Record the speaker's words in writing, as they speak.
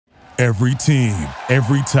Every team,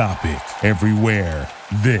 every topic, everywhere.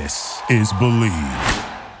 This is Believe.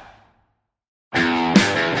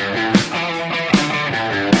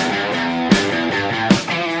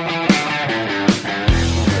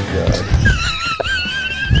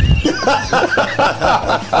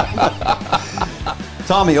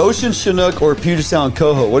 Tommy, Ocean Chinook or Puget Sound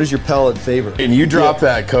Coho, what is your palate favorite? And you drop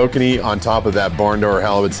that kokanee on top of that barn door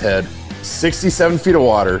halibut's head, 67 feet of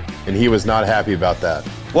water, and he was not happy about that.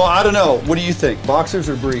 Well, I don't know. What do you think, boxers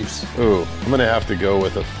or briefs? Ooh, I'm going to have to go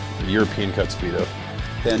with a European cut Speedo.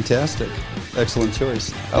 Fantastic. Excellent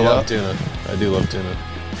choice. I love tuna. I do love tuna.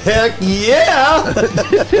 Heck yeah!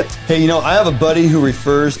 Hey, you know, I have a buddy who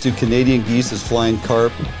refers to Canadian geese as flying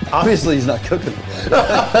carp. Obviously, he's not cooking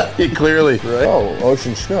them. He clearly. Right? Oh,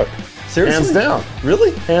 Ocean Chinook. Seriously? Hands down.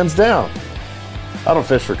 Really? Hands down. I don't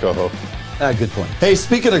fish for coho. Good point. Hey,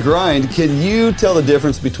 speaking of grind, can you tell the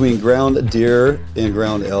difference between ground deer and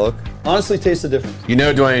ground elk? Honestly, taste the difference. You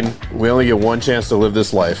know, Dwayne, we only get one chance to live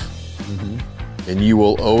this life. And you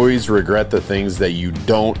will always regret the things that you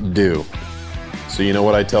don't do. So you know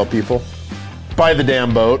what I tell people? Buy the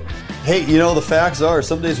damn boat. Hey, you know, the facts are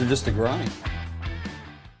some days are just a grind.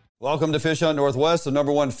 Welcome to Fish Hunt Northwest, the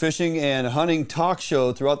 #1 fishing and hunting talk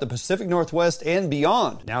show throughout the Pacific Northwest and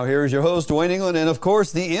beyond. Now here's your host, Dwayne England, and of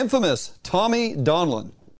course, the infamous Tommy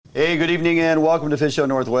Donlan. Hey, good evening and welcome to Fish Hunt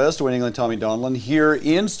Northwest. Dwayne England, Tommy Donlan here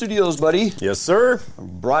in studios, buddy. Yes, sir.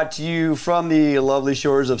 Brought to you from the lovely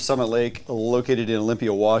shores of Summit Lake, located in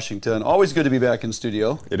Olympia, Washington. Always good to be back in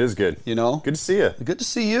studio. It is good. You know? Good to see you. Good to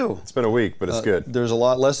see you. It's been a week, but it's good. There's a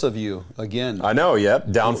lot less of you again. I know,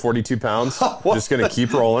 yep. Down 42 pounds. Just going to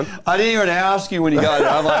keep rolling. I didn't even ask you when you got it.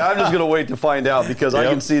 I'm like, I'm just going to wait to find out because I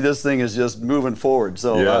can see this thing is just moving forward.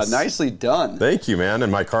 So Yes. Nicely done. Thank you, man.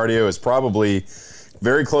 And my cardio is probably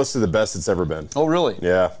very close to the best it's ever been. Oh, really?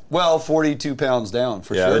 Yeah. Well, 42 pounds down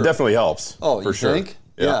for Yeah, sure. it definitely helps. Oh, for you sure. think?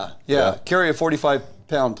 Yeah. Yeah. Carry a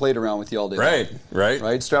 45-pound plate around with you all day.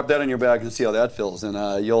 Right. Strap that on your back and see how that feels,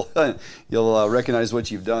 and you'll recognize what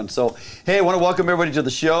you've done. So, hey, I want to welcome everybody to the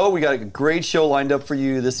show. We got a great show lined up for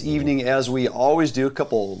you this evening, as we always do. A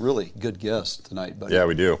couple really good guests tonight, buddy. Yeah,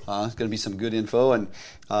 we do. It's going to be some good info and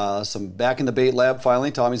some back in the bait lab.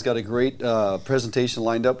 Finally, Tommy's got a great presentation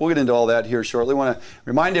lined up. We'll get into all that here shortly. I want to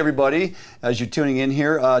remind everybody as you're tuning in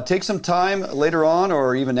here, take some time later on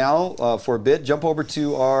or even now for a bit. Jump over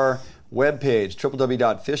to our webpage,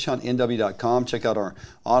 www.fishuntnw.com. Check out our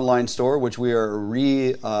online store, which we are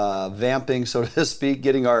revamping, so to speak,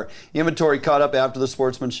 getting our inventory caught up after the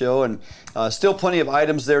Sportsman Show, and still plenty of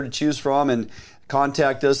items there to choose from. And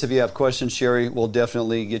contact us if you have questions. Sherry will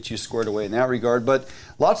definitely get you squared away in that regard. But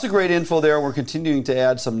lots of great info there. We're continuing to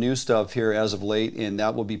add some new stuff here as of late, and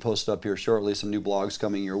that will be posted up here shortly. Some new blogs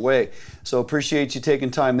coming your way. So appreciate you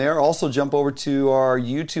taking time there. Also jump over to our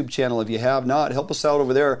YouTube channel if you have not. Help us out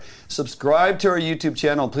over there. Subscribe to our YouTube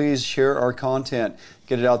channel. Please share our content.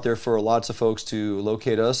 Get it out there for lots of folks to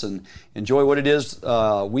locate us and enjoy what it is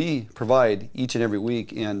we provide each and every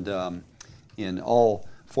week, and in all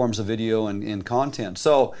forms of video and content.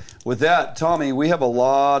 So with that, Tommy, we have a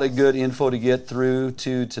lot of good info to get through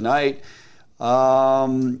to tonight.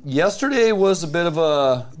 Yesterday was a bit of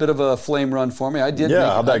a flame run for me. I did.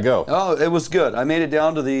 Yeah, how'd that go? Oh, it was good. I made it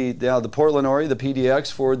down to the Portland Ori, the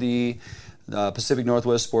PDX, for the Pacific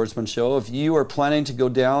Northwest Sportsman Show. If you are planning to go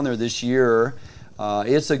down there this year,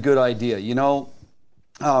 it's a good idea. You know,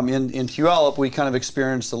 in Puyallup, we kind of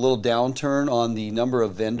experienced a little downturn on the number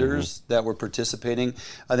of vendors that were participating.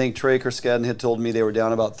 I think Trey Kerskadden had told me they were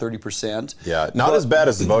down about 30%. Yeah, not as bad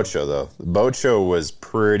as the boat show, though. The boat show was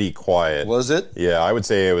pretty quiet. Was it? Yeah, I would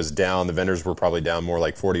say it was down. The vendors were probably down more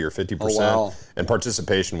like 40 or 50%. Oh, wow. And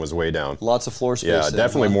participation was way down. Lots of floor space. Yeah,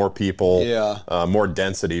 definitely more people. Yeah. More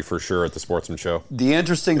density for sure at the Sportsman Show. The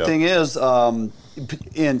interesting thing is, in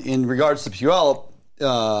regards to Puyallup,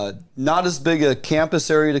 not as big a campus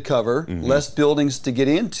area to cover, less buildings to get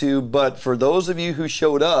into, but for those of you who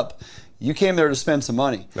showed up, you came there to spend some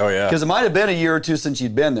money. Oh, yeah. Because it might have been a year or two since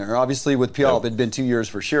you'd been there. Obviously, with Puyallup, it'd been 2 years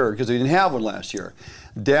for sure, because we didn't have one last year.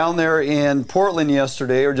 Down there in Portland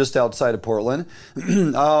yesterday, or just outside of Portland,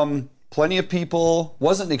 plenty of people.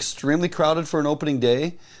 Wasn't extremely crowded for an opening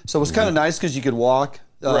day, so it was kind of nice because you could walk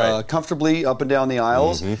comfortably up and down the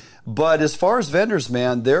aisles. But as far as vendors,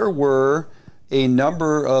 man, there were a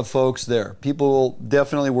number of folks there. People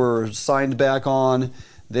definitely were signed back on.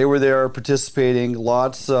 They were there participating.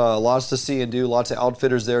 Lots to see and do. Lots of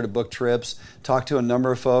outfitters there to book trips. Talked to a number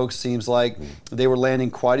of folks. Seems like they were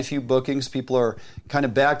landing quite a few bookings. People are kind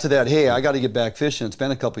of back to that, hey, I got to get back fishing. It's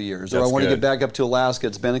been a couple of years. Or I want to get back up to Alaska.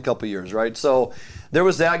 It's been a couple of years, right? So there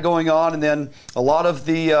was that going on, and then a lot of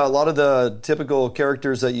the typical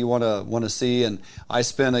characters that you want to see. And I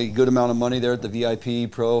spent a good amount of money there at the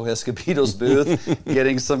VIP Pro Escobedo's booth,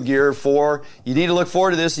 getting some gear for. You need to look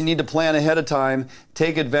forward to this. You need to plan ahead of time.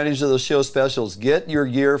 Take advantage of those show specials. Get your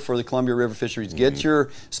gear for the Columbia River fisheries. Get your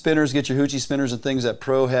spinners, get your hoochie spinners and things that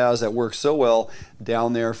Pro has that work so well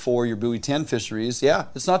down there for your buoy 10 fisheries. Yeah,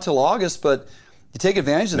 it's not till August, but you take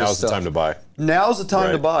advantage of this stuff. Now's the time to buy. Now's the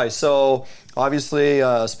time to buy. So obviously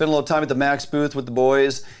spent a little time at the Max booth with the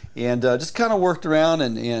boys and just kind of worked around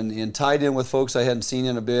and tied in with folks I hadn't seen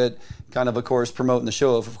in a bit. Kind of course, promoting the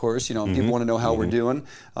show, of course. People want to know how we're doing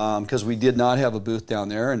because we did not have a booth down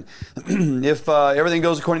there. And if everything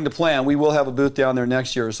goes according to plan, we will have a booth down there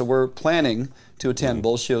next year. So we're planning to attend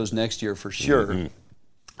both shows next year for sure.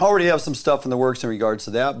 Already have some stuff in the works in regards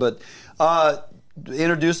to that, but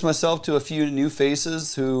introduced myself to a few new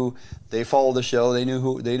faces who they follow the show. They know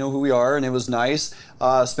who we are, and it was nice.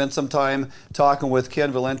 Spent some time talking with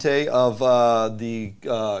Ken Valente of the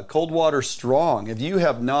Coldwater Strong. If you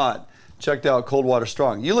have not checked out Coldwater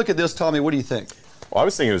Strong, you look at this, Tommy. What do you think? Well, I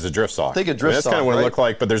was thinking it was a drift saw. I think a drift saw. That's kind of what it looked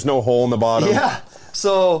like, but there's no hole in the bottom. Yeah.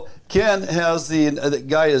 So Ken has the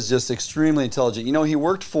guy is just extremely intelligent. He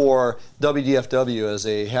worked for WDFW as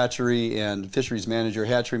a hatchery and fisheries manager,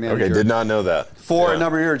 Okay, did not know that. For a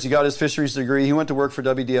number of years. He got his fisheries degree. He went to work for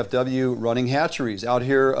WDFW running hatcheries out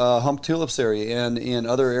here, Hump Tulips area and in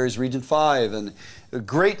other areas, Region 5. And a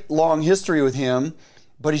great long history with him.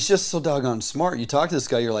 But he's just so doggone smart. You talk to this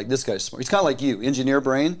guy, you're like, this guy's smart. He's kind of like you, engineer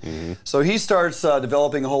brain. So he starts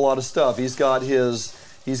developing a whole lot of stuff. He's got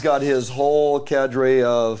his whole cadre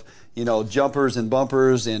of jumpers and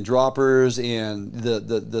bumpers and droppers and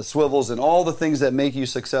the swivels and all the things that make you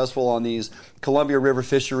successful on these Columbia River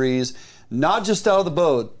fisheries, not just out of the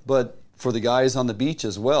boat, but for the guys on the beach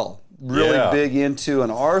as well. Really big into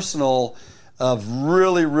an arsenal of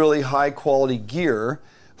really, really high quality gear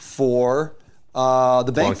for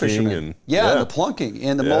the bank fishermen. And the plunking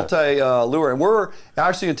and the multi-lure. And we're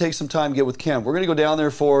actually going to take some time to get with Ken. We're going to go down there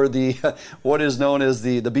for the what is known as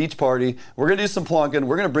the beach party. We're going to do some plunking.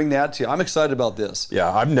 We're going to bring that to you. I'm excited about this. Yeah,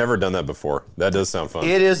 I've never done that before. That does sound fun.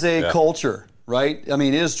 It is a culture. Right? I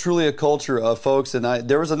mean, it is truly a culture of folks, and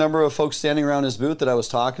there was a number of folks standing around his booth that I was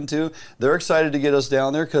talking to. They're excited to get us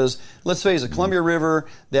down there because, let's face it, Columbia River,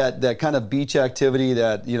 that kind of beach activity,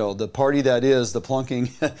 that the party that is, the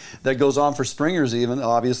plunking that goes on for springers even,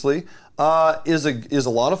 obviously, is a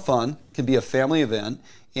lot of fun, can be a family event.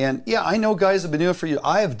 And yeah, I know guys have been doing it for you.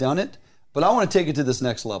 I have done it, but I want to take it to this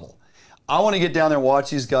next level. I want to get down there and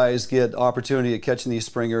watch these guys get opportunity at catching these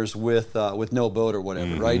springers with no boat or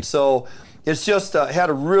whatever, right? So it's just had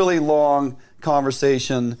a really long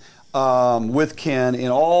conversation with Ken and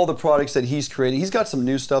all the products that he's creating. He's got some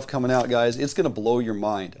new stuff coming out, guys. It's going to blow your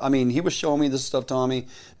mind. I mean, he was showing me this stuff, Tommy,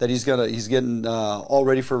 that he's getting all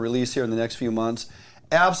ready for release here in the next few months.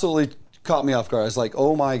 Absolutely caught me off guard. I was like,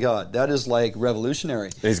 oh my God, that is like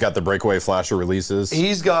revolutionary. He's got the breakaway flasher releases.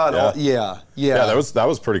 He's got, Yeah, that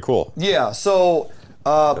was pretty cool. Yeah, so,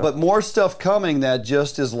 but more stuff coming that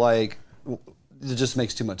just is like, it just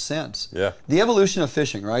makes too much sense. Yeah. The evolution of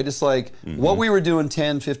fishing, right? It's like what we were doing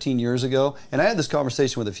 10, 15 years ago, and I had this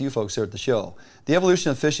conversation with a few folks here at the show. The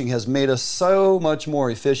evolution of fishing has made us so much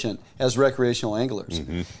more efficient as recreational anglers.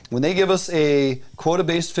 When they give us a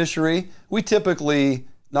quota-based fishery, we typically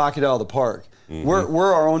knock it out of the park.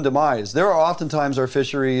 We're our own demise. There are oftentimes our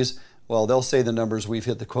fisheries, well, they'll say the numbers, we've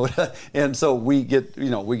hit the quota, and so we get,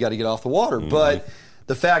 we got to get off the water. But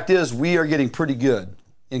the fact is, we are getting pretty good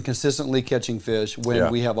in consistently catching fish when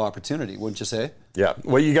we have opportunity, wouldn't you say? Yeah.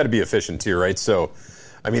 Well, you got to be efficient too, right? So,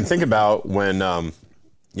 I mean, think about when,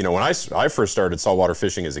 when I first started saltwater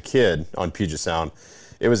fishing as a kid on Puget Sound,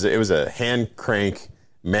 it was a hand crank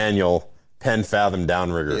manual Penn Fathom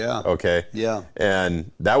downrigger. Yeah. Okay. Yeah.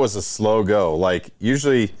 And that was a slow go. Like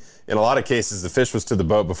usually, in a lot of cases, the fish was to the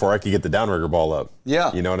boat before I could get the downrigger ball up.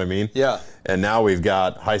 Yeah. You know what I mean? Yeah. And now we've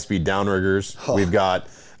got high-speed downriggers. We've got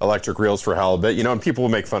electric reels for halibut. And people will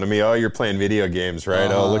make fun of me. Oh, you're playing video games, right?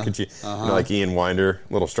 Oh, look at you. Like Ian Winder,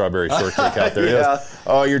 little strawberry shortcake out there. Yeah.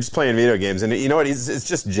 Oh, you're just playing video games. And you know what? It's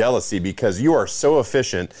just jealousy because you are so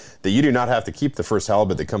efficient that you do not have to keep the first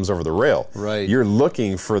halibut that comes over the rail. Right. You're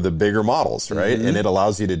looking for the bigger models, right? And it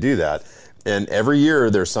allows you to do that. And every year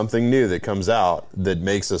there's something new that comes out that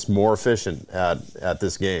makes us more efficient at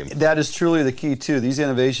this game. That is truly the key too. These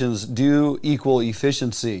innovations do equal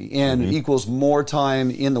efficiency and equals more time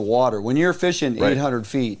in the water. When you're fishing 800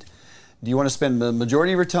 feet, do you want to spend the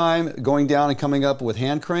majority of your time going down and coming up with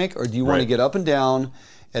hand crank, or do you want to get up and down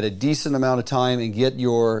at a decent amount of time and get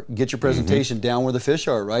your presentation down where the fish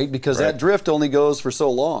are, right? Because that drift only goes for so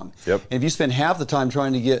long. Yep. And if you spend half the time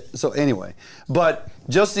trying to get, so anyway, but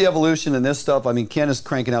just the evolution and this stuff, I mean, Ken is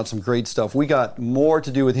cranking out some great stuff. We got more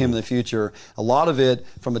to do with him in the future, a lot of it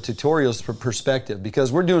from a tutorials perspective,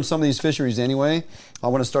 because we're doing some of these fisheries anyway. I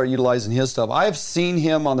want to start utilizing his stuff. I've seen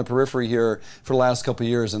him on the periphery here for the last couple of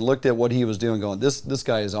years and looked at what he was doing going, this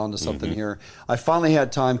guy is on to something here. I finally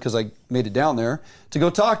had time, because I made it down there, to go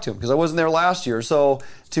talk to him, because I wasn't there last year. So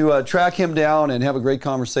to track him down and have a great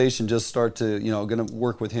conversation, just start to, going to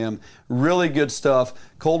work with him. Really good stuff.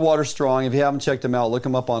 Cold Water Strong. If you haven't checked him out, look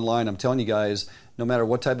him up online. I'm telling you guys, no matter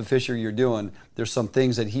what type of fishery you're doing, there's some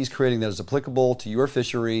things that he's creating that is applicable to your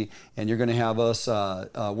fishery, and you're going to have us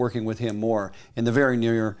working with him more in the very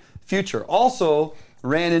near future. Also,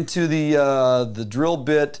 ran into the drill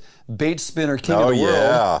bit bait spinner king of the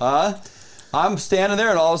world. I'm standing there,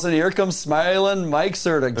 and all of a sudden, here comes smiling Mike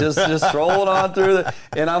Surdick, just strolling on through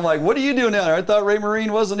and I'm like, what are you doing down there? I thought Ray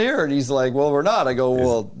Marine wasn't here. And he's like, well, we're not. I go,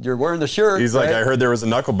 well, you're wearing the shirt. He's right? like, I heard there was a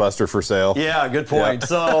knuckle buster for sale. Yeah, good point. Yeah.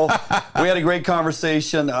 So we had a great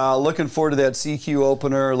conversation. Looking forward to that CQ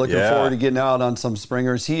opener. Looking forward to getting out on some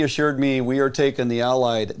springers. He assured me we are taking the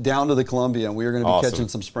Allied down to the Columbia, and we are going to be catching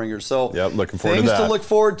some springers. So looking forward to that. Things to look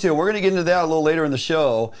forward to. We're going to get into that a little later in the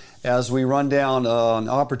show as we run down an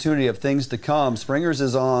opportunity of things to come. Springers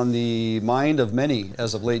is on the mind of many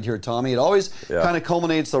as of late here, Tommy. It always kind of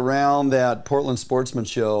culminates around that Portland Sportsman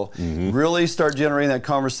Show. Really start generating that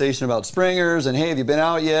conversation about springers and, hey, have you been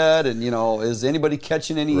out yet? And, is anybody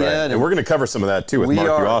catching any yet? And we're going to cover some of that, too, with Mark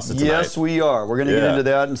Uasa tonight. Yes, we are. We're going to get into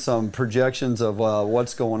that and some projections of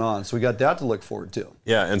what's going on. So we got that to look forward to.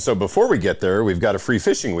 Yeah, and so before we get there, we've got a free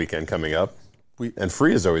fishing weekend coming up. And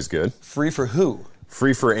free is always good. Free for who?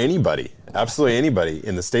 Free for anybody, absolutely anybody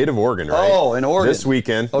in the state of Oregon, right? Oh, in Oregon. This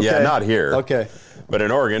weekend. Okay. Yeah, not here. Okay. But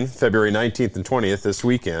in Oregon, February 19th and 20th, this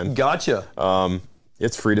weekend. Gotcha.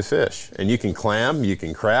 It's free to fish. And you can clam, you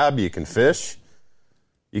can crab, you can fish.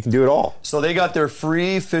 You can do it all. So they got their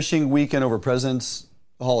free fishing weekend over President's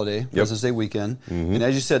holiday, President's Day weekend. And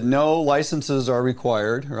as you said, no licenses are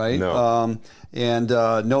required, right? No. And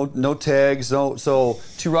no tags. So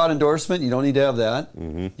two-rod endorsement, you don't need to have that.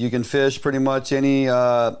 You can fish pretty much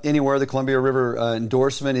anywhere the Columbia River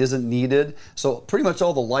endorsement isn't needed. So pretty much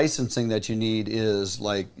all the licensing that you need is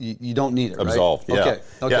like, you don't need it, right? Absolved, yeah.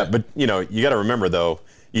 Okay. Yeah, but you got to remember, though,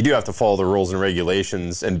 you do have to follow the rules and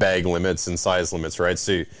regulations and bag limits and size limits, right?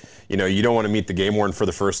 So, you don't want to meet the game warden for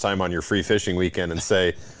the first time on your free fishing weekend and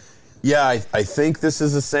say, yeah, I think this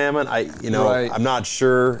is a salmon. I'm not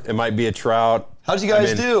sure. It might be a trout. How'd you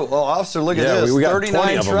guys do? Well, officer, look at this. We got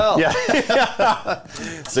 39 trout. Yeah.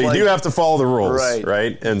 So you do have to follow the rules,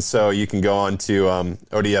 right? And so you can go on to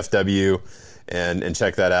ODFW and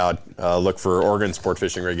check that out. Look for Oregon sport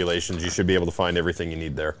fishing regulations. You should be able to find everything you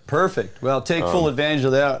need there. Perfect. Well, take full advantage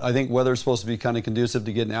of that. I think weather's supposed to be kind of conducive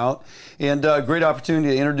to getting out. And great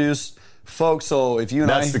opportunity to introduce folks. So if you and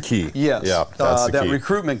that's the key. Yes. Yeah, that's the that key.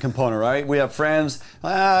 Recruitment component, right? We have friends.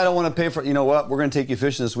 I don't want to pay for it. You know what? We're going to take you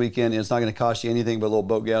fishing this weekend, and it's not going to cost you anything but a little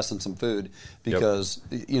boat gas and some food because,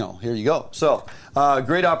 here you go. So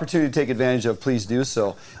great opportunity to take advantage of. Please do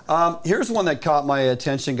so. Here's one that caught my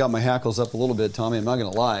attention, got my hackles up a little bit, Tommy. I'm not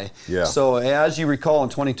going to lie. Yeah. So as you recall, in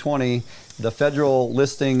 2020, the federal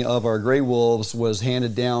listing of our gray wolves was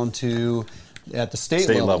handed down to at the state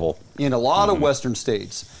level in a lot of western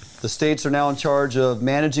states. The states are now in charge of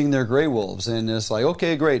managing their gray wolves. And it's like,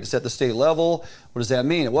 okay, great. It's at the state level. What does that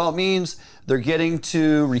mean? Well, it means they're getting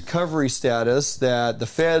to recovery status that the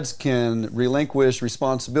feds can relinquish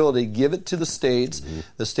responsibility, give it to the states.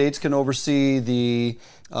 The states can oversee the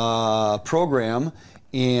program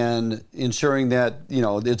and ensuring that,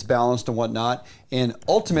 it's balanced and whatnot. And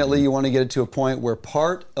ultimately, you want to get it to a point where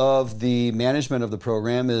part of the management of the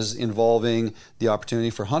program is involving the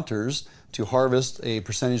opportunity for hunters to harvest a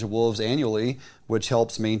percentage of wolves annually, which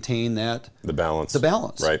helps maintain the balance.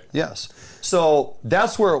 Right. Yes. So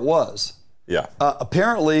that's where it was. Yeah.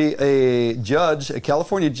 Apparently, a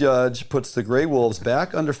California judge, puts the gray wolves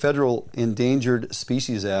back under Federal Endangered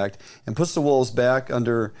Species Act and puts the wolves back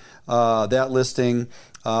under that listing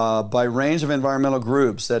by range of environmental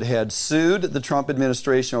groups that had sued the Trump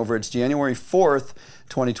administration over its January 4th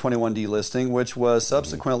 2021 delisting, which was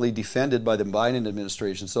subsequently defended by the Biden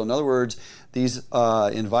administration. So in other words, these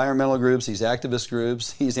environmental groups, these activist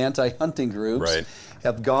groups, these anti-hunting groups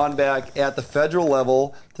have gone back at the federal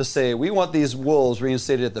level to say, we want these wolves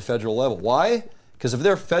reinstated at the federal level. Why? Because if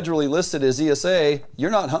they're federally listed as ESA,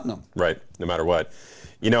 you're not hunting them. Right, no matter what.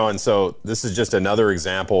 And so this is just another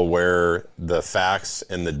example where the facts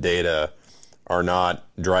and the data are not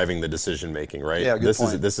driving the decision making, right? Yeah, good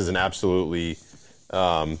point. This is an absolutely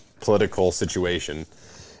political situation,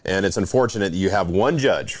 and it's unfortunate that you have one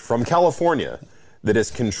judge from California that is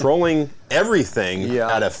controlling everything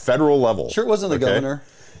at a federal level. Sure, it wasn't the governor.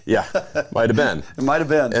 Yeah, might have been. It might have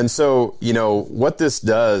been. And so, what this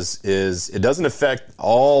does is it doesn't affect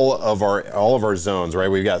all of our zones, right?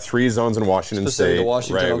 We've got 3 zones in Washington State,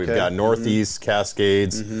 Washington, right? okay. We've got Northeast,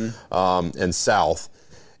 Cascades, and South.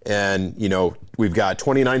 And, we've got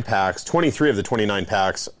 29 packs. 23 of the 29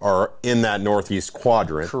 packs are in that Northeast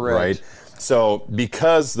quadrant, correct, right? So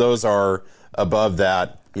because those are above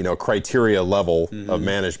that, criteria level of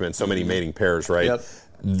management, so many mating pairs, right? Yep.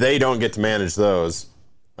 They don't get to manage those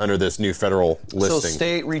under this new federal listing. So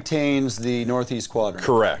state retains the Northeast quadrant.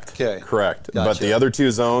 Correct. Okay. Correct. Gotcha. But the other 2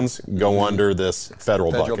 zones go under this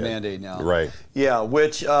federal bucket. Mandate now. Right. Yeah,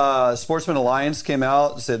 which Sportsman Alliance came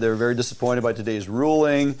out, said they were very disappointed by today's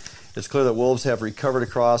ruling. It's clear that wolves have recovered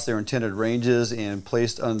across their intended ranges and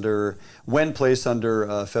when placed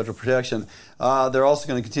under federal protection. They're also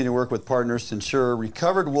going to continue to work with partners to ensure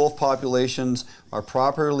recovered wolf populations are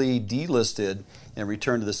properly delisted and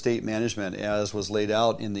returned to the state management as was laid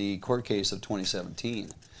out in the court case of 2017.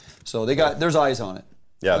 So there's eyes on it.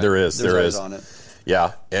 Yeah, right? there is. There's eyes on it.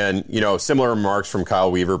 Yeah, and similar remarks from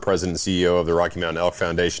Kyle Weaver, President and CEO of the Rocky Mountain Elk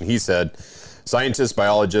Foundation. He said, scientists,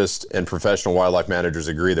 biologists, and professional wildlife managers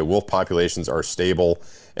agree that wolf populations are stable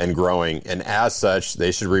and growing, and as such,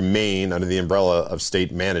 they should remain under the umbrella of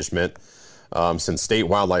state management, since state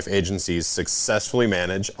wildlife agencies successfully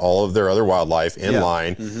manage all of their other wildlife in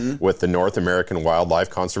line with the North American Wildlife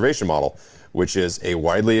Conservation Model, which is a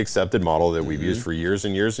widely accepted model that we've used for years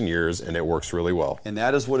and years and years, and it works really well. And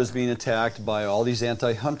that is what is being attacked by all these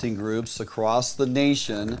anti-hunting groups across the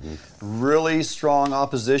nation. Really strong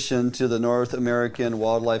opposition to the North American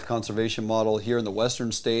Wildlife Conservation Model here in the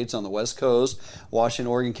western states on the West Coast.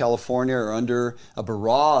 Washington, Oregon, California are under a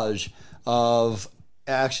barrage of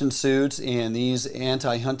action suits and these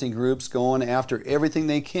anti-hunting groups going after everything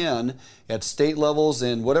they can at state levels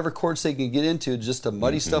and whatever courts they can get into just to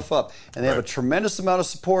muddy stuff up. And they have a tremendous amount of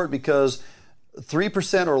support because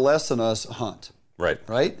 3% or less than us hunt. Right?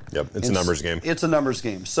 Yep, it's a numbers game. It's a numbers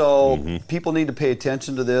game. So people need to pay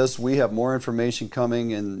attention to this. We have more information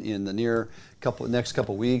coming in the next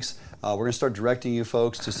couple weeks. We're going to start directing you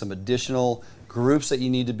folks to some additional groups that you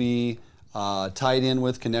need to be tied in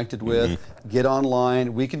with, connected with, get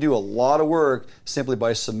online. We can do a lot of work simply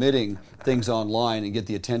by submitting things online and get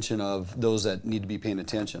the attention of those that need to be paying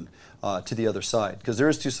attention to the other side. Because there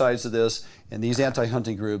is 2 sides to this, and these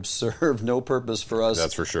anti-hunting groups serve no purpose for us.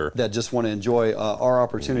 That's for sure. That just want to enjoy our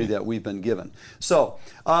opportunity that we've been given. So,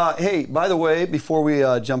 hey, by the way, before we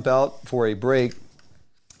jump out for a break,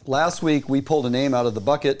 last week we pulled a name out of the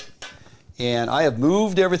bucket. And I have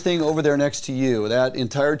moved everything over there next to you. That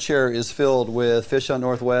entire chair is filled with Fish Hunt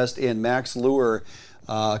Northwest and Max Lure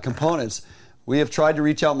components. We have tried to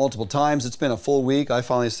reach out multiple times. It's been a full week. I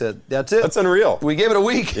finally said, that's it. That's unreal. We gave it a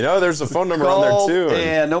week. There's a phone number on there too.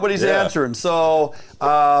 And nobody's answering. So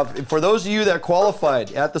for those of you that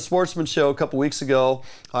qualified at the Sportsman Show a couple weeks ago,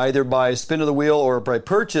 either by spin of the wheel or by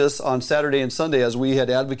purchase on Saturday and Sunday, as we had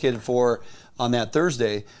advocated for on that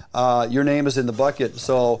Thursday, your name is in the bucket.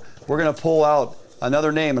 So we're going to pull out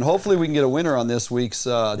another name, and hopefully we can get a winner on this week's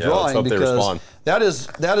drawing, let's hope they respond. that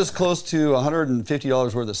is close to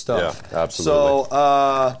 $150 worth of stuff. Yeah, absolutely.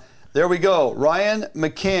 So there we go. Ryan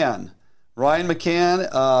McCann. Ryan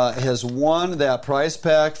McCann has won that prize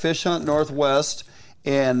pack, Fish Hunt Northwest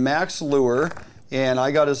and Max Lure. And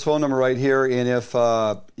I got his phone number right here. And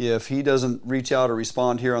if he doesn't reach out or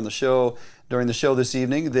respond here on the show during the show this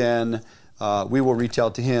evening, then we will reach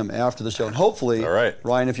out to him after the show. And hopefully, all right,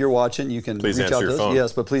 Ryan, if you're watching, you can please reach out to us. Phone.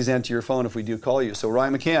 Yes, but please answer your phone if we do call you. So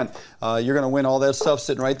Ryan McCann, you're going to win all that stuff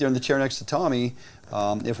sitting right there in the chair next to Tommy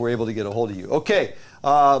if we're able to get a hold of you. Okay,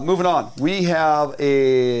 moving on. We have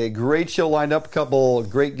a great show lined up, a couple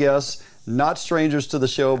great guests, not strangers to the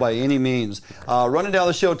show by any means. Running down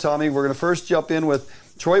the show, Tommy, we're going to first jump in with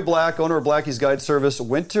Troy Black, owner of Blackie's Guide Service.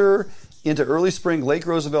 Winter into early spring, Lake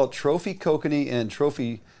Roosevelt Trophy Kokanee and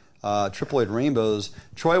Trophy Triploid Rainbows.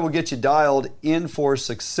 Troy will get you dialed in for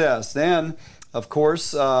success. Then, of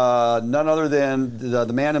course, none other than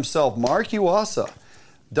the man himself, Mark Uwasa,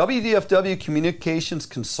 WDFW Communications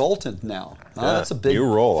Consultant now. That's a big, new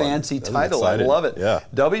role. fancy title. I love it. Yeah.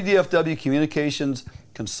 WDFW Communications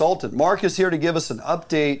Consultant. Mark is here to give us an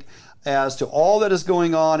update as to all that is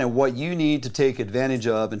going on and what you need to take advantage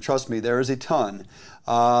of. And trust me, there is a ton.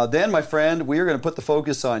 Then, my friend, we are going to put the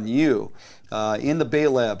focus on you. In the Bait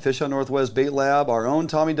Lab, Fish on Northwest Bait Lab, our own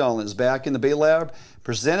Tommy Donlan is back in the Bait Lab,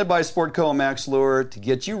 presented by Sportco and Max Lure to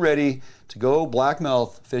get you ready to go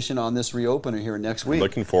blackmouth fishing on this reopener here next week.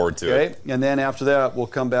 Looking forward to it. And then after that, we'll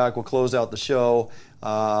come back, we'll close out the show.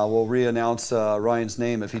 We'll re-announce Ryan's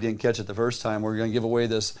name if he didn't catch it the first time. We're going to give away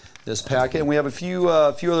this packet, and we have a few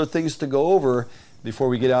other things to go over before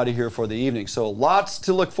we get out of here for the evening. So lots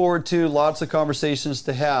to look forward to, lots of conversations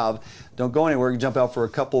to have. Don't go anywhere. We jump out for a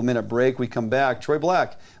couple-minute break. We come back. Troy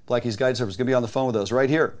Black, Blackie's Guide Service, is going to be on the phone with us right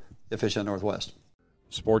here at Fish on Northwest.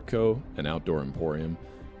 Sportco, an outdoor emporium,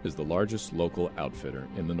 is the largest local outfitter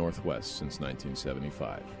in the Northwest since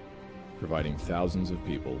 1975, providing thousands of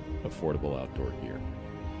people affordable outdoor gear.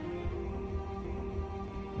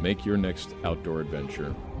 Make your next outdoor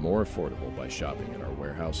adventure more affordable by shopping at our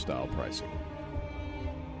warehouse-style pricing.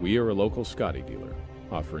 We are a local Scotty dealer,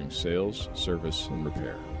 offering sales, service, and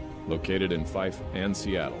repair. Located in Fife and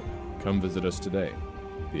Seattle, come visit us today.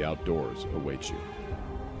 The outdoors await you.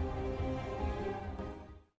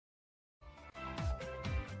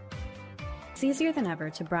 It's easier than ever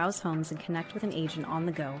to browse homes and connect with an agent on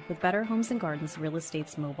the go with Better Homes & Gardens Real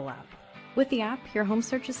Estate's mobile app. With the app, your home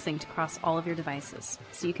search is synced across all of your devices,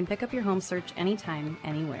 so you can pick up your home search anytime,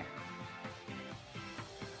 anywhere.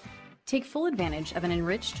 Take full advantage of an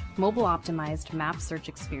enriched, mobile-optimized map search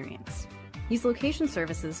experience. Use location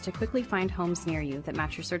services to quickly find homes near you that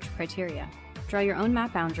match your search criteria. Draw your own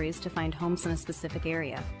map boundaries to find homes in a specific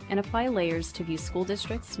area, and apply layers to view school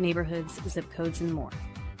districts, neighborhoods, zip codes, and more.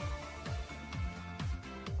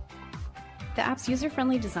 The app's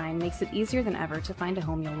user-friendly design makes it easier than ever to find a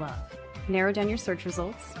home you'll love. Narrow down your search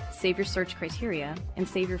results, save your search criteria, and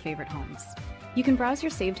save your favorite homes. You can browse your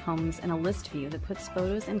saved homes in a list view that puts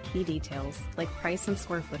photos and key details like price and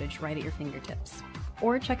square footage right at your fingertips.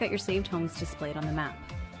 Or check out your saved homes displayed on the map.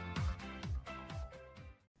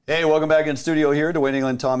 Hey, welcome back in studio here to Wayne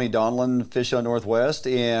England, Tommy Donlan, Fish on Northwest,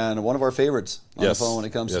 and one of our favorites on the phone when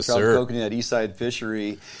it comes to trout kokanee at Eastside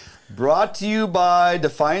Fishery. Brought to you by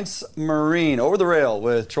Defiance Marine. Over the rail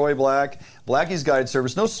with Troy Black, Blackie's Guide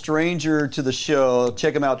Service. No stranger to the show.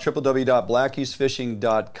 Check him out,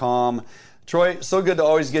 www.blackiesfishing.com. Troy, so good to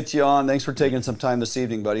always get you on. Thanks for taking some time this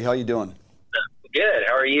evening, buddy. How you doing? Good.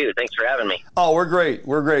 How are you? Thanks for having me. Oh, we're great.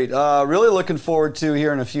 We're great. Really looking forward to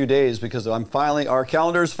here in a few days because our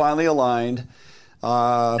calendar's finally aligned.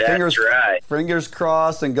 That's right. Fingers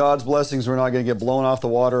crossed and God's blessings we're not going to get blown off the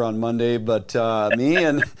water on Monday. But me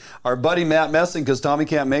and our buddy Matt Messing, because Tommy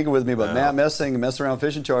can't make it with me, but Matt Messing, Mess Around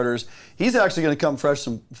Fishing Charters, he's actually going to come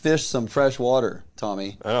fish some fresh water,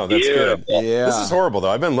 Tommy. I know, that's good. Yeah. This is horrible,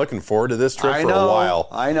 though. I've been looking forward to this trip for a while.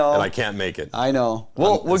 I know. And I can't make it. I know.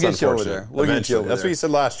 We'll get you over there. We'll get you over there. That's what you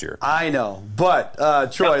said last year. I know.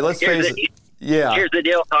 But, Troy, let's face it. Yeah. Here's the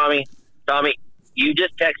deal, Tommy. Tommy, you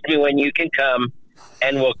just text me when you can come,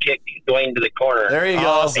 and we'll kick Dwayne to the corner. There you go.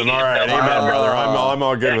 Awesome. All right. Amen, brother. I'm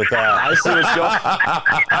all good with that. I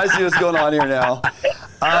see what's going on here now.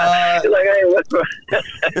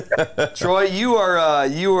 Troy, you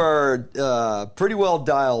are pretty well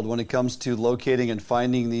dialed when it comes to locating and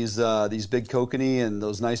finding these big kokanee and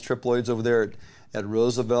those nice triploids over there at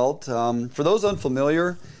Roosevelt. For those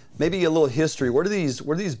unfamiliar, maybe a little history. Where do these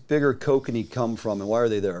bigger kokanee come from, and why are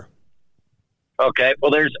they there? Okay, well,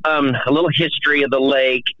 there's a little history of the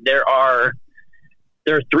lake. There are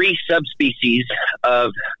 3 subspecies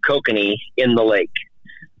of kokanee in the lake.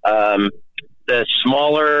 The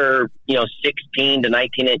smaller, 16 to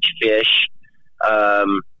 19-inch fish,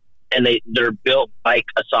 and they're built like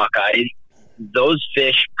a sockeye. Those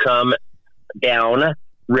fish come down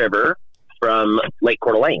river from Lake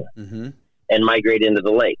Coeur d'Alene and migrate into the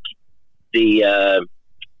lake.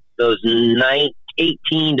 Those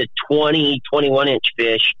 18 to 20, 21-inch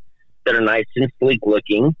fish that are nice and sleek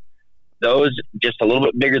looking, those just a little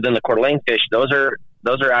bit bigger than the Coeur d'Alene fish, those are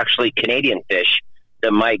actually Canadian fish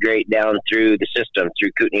that migrate down through the system,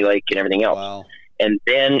 through Kootenai Lake and everything else. Wow. And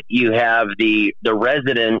then you have the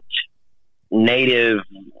resident native,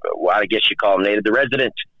 well, I guess you call them native, the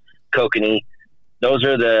resident kokanee. Those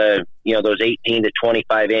are those 18 to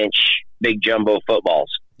 25-inch big jumbo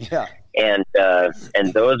footballs. Yeah. And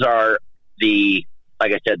those are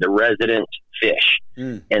like I said, the resident fish.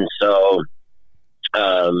 And so,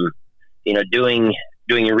 doing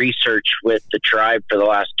research with the tribe for the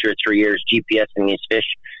last 2 or 3 years, GPSing these fish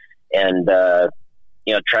and,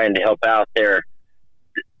 trying to help out there.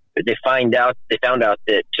 They found out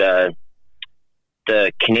that,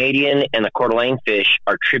 the Canadian and the Coeur d'Alene fish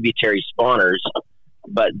are tributary spawners,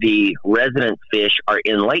 but the resident fish are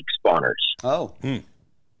in lake spawners. Oh,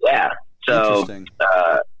 yeah. So,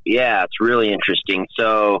 Yeah, it's really interesting.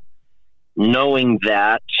 So knowing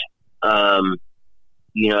that,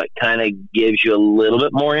 it kind of gives you a little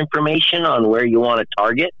bit more information on where you want to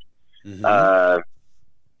target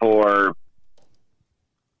for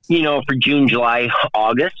June, July,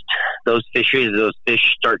 August. Those fish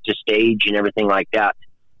start to stage and everything like that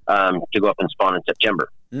to go up and spawn in September.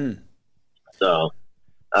 So,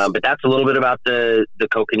 but that's a little bit about the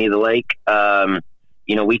kokanee of the lake.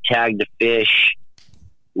 We tagged a fish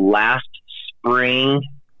last spring,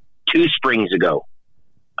 2 springs ago,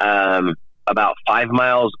 about 5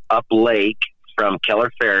 miles up lake from Keller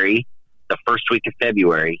Ferry, the first week of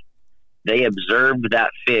February. They observed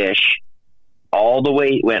that fish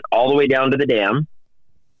went all the way down to the dam.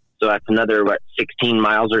 So that's another, 16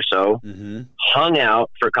 miles or so. Hung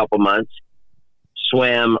out for a couple months,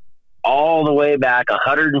 swam all the way back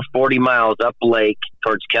 140 miles up lake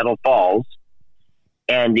towards Kettle Falls.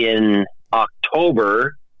 And in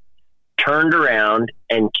October, turned around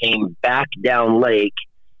and came back down lake.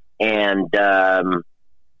 And by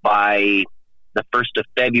the 1st of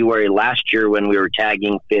February last year, when we were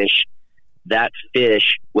tagging fish, that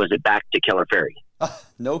fish was back to Keller Ferry.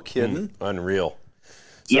 No kidding. Unreal.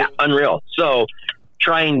 Yeah, unreal. So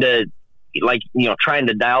trying to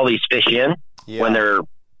dial these fish in when they're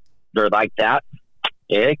like that,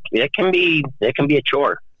 it can be a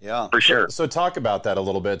chore. Yeah, for sure. So talk about that a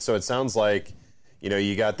little bit. So it sounds like,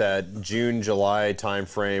 you got that June, July time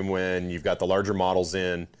frame when you've got the larger models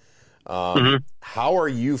in. How are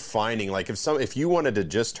you finding, like, if you wanted to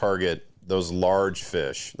just target those large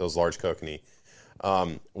fish, those large kokanee,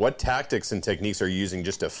 what tactics and techniques are you using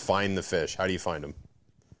just to find the fish? How do you find them?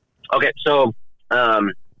 Okay, so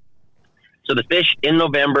the fish in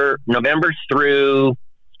November through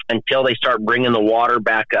until they start bringing the water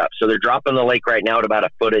back up. So they're dropping the lake right now at about a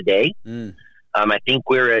foot a day. I think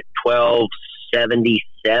we're at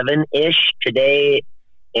 1277-ish today,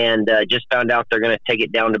 and just found out they're going to take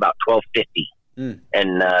it down to about 1250.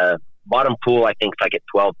 And bottom pool, I think, is like at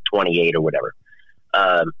 1228 or whatever.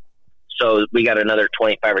 So we got another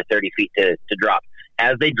 25 or 30 feet to drop.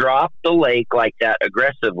 As they drop the lake like that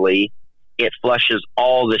aggressively, it flushes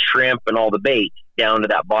all the shrimp and all the bait down to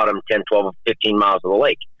that bottom 10, 12, 15 miles of the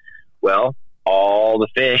lake. Well, all the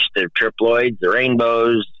fish, the triploids, the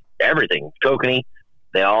rainbows, everything, kokanee,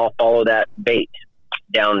 they all follow that bait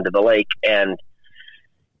down to the lake, and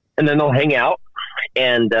then they'll hang out.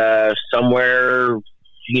 And somewhere,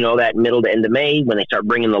 that middle to end of May, when they start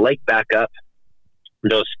bringing the lake back up,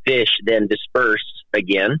 those fish then disperse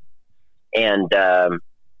again, and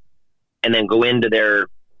then go into the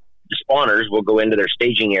spawners will go into their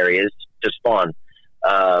staging areas to spawn.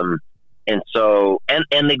 And so,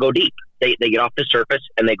 and they go deep. They get off the surface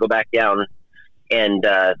and they go back down. And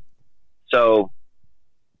so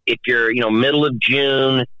if you're, middle of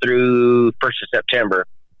June through 1st of September,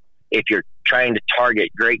 if you're trying to target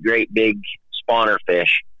great big spawner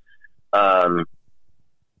fish,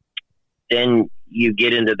 then you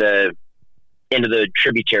get into the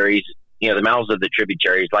tributaries, the mouths of the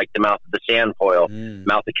tributaries, like the mouth of the Sandpoil,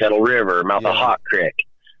 mouth of Kettle River, mouth of Hawk Creek,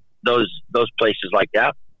 those places like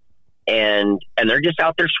that. And they're just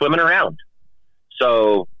out there swimming around.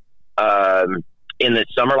 So, in the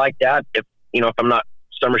summer like that, if I'm not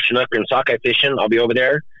summer Chinook and sockeye fishing, I'll be over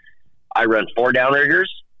there. I run 4 downriggers,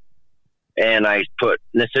 and I put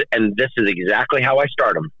this is exactly how I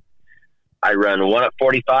start them. I run one at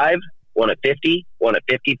 45, one at 50, one at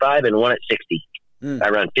 55, and one at 60. I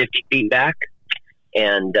run 50 feet back,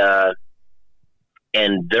 and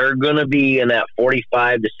they're going to be in that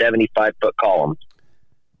 45 to 75 foot column.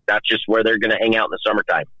 That's just where they're going to hang out in the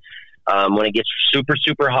summertime. When it gets super,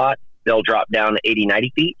 super hot, they'll drop down to 80,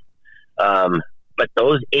 90 feet. But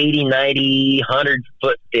those 80, 90, 100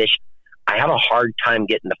 foot fish, I have a hard time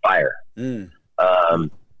getting to fire.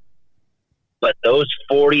 But those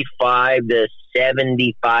 45 to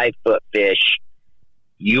 75 foot fish,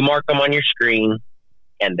 you mark them on your screen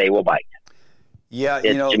and they will bite. Yeah,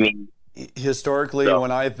 to me, historically,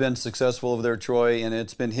 when I've been successful over there, Troy, and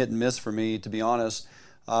it's been hit and miss for me, to be honest,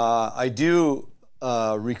 I do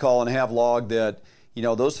recall and have logged that,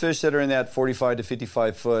 those fish that are in that 45 to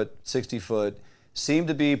 55 foot, 60 foot, seem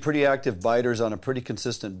to be pretty active biters on a pretty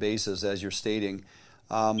consistent basis, as you're stating.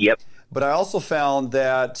 Yep. But I also found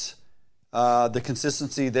that the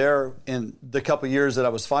consistency there in the couple of years that I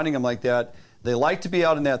was finding them like that, they like to be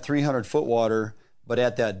out in that 300 foot water, but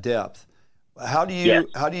at that depth. How do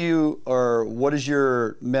you, or what is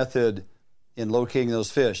your method in locating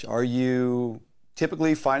those fish? Are you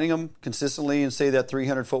typically finding them consistently in, say, that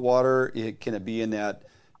 300 foot water? Can it be in that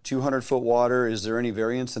 200 foot water? Is there any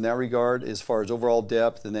variance in that regard as far as overall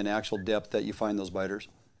depth and then actual depth that you find those biters?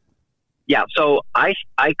 Yeah, so I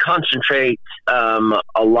concentrate a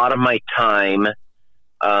lot of my time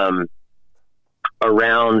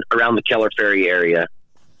around the Keller Ferry area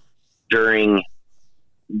during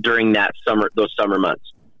those summer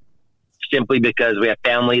months, simply because we have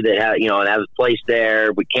family that has a place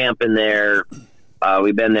there. We camp in there.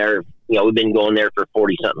 We've been there. We've been going there for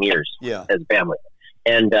 40 something years as a family,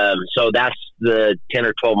 and so that's the 10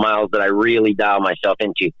 or 12 miles that I really dial myself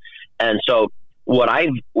into. And so what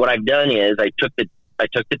I've done is I took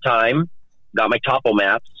the time, got my topo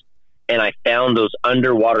maps, and I found those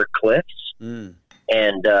underwater cliffs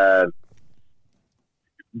and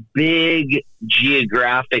big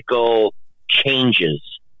geographical changes,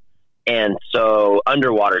 and so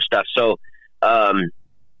underwater stuff. So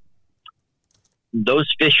those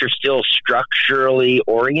fish are still structurally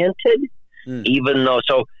oriented, even though,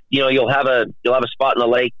 you'll have a spot in the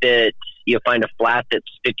lake that you find a flat that's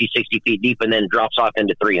 50, 60 feet deep and then drops off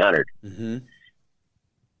into 300. Mm-hmm.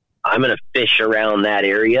 I'm going to fish around that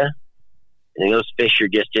area, and those fish are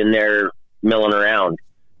just in there milling around,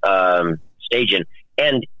 staging.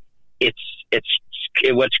 And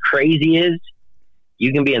what's crazy is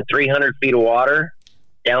you can be in 300 feet of water,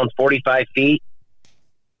 down 45 feet,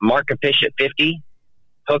 mark a fish at 50,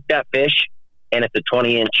 hook that fish, and it's a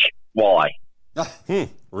 20-inch walleye.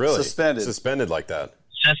 Really? Suspended like that?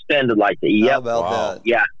 Suspended like that. Yep. How about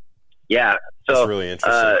that? Yeah. So that's really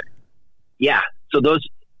interesting. So those,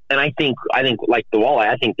 and I think like the walleye,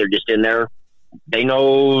 I think they're just in there. They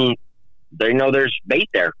know there's bait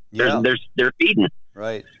there. Yeah. They're feeding.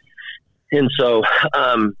 Right. And so,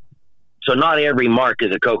 so not every mark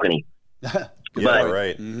is a kokanee. Yeah,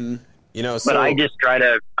 right. Mm-hmm. But I just try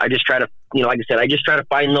to, like I said, I just try to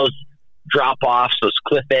find those drop offs, those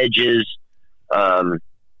cliff edges,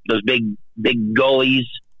 those big gullies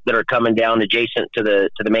that are coming down adjacent to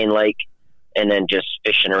the main lake, and then just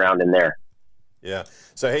fishing around in there. Yeah.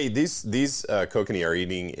 So hey, these kokanee are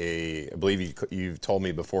eating I believe you've told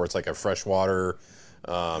me before, it's like a freshwater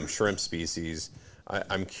shrimp species.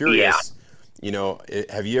 I'm curious. Yeah.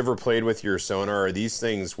 Have you ever played with your sonar? Are these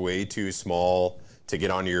things way too small to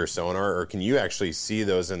get onto your sonar, or can you actually see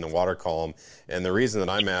those in the water column? And the reason that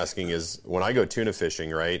I'm asking is when I go tuna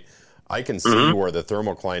fishing, right, I can see where the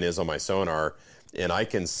thermocline is on my sonar, and I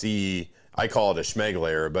can see, I call it a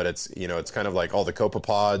schmegler, but it's, it's kind of like all the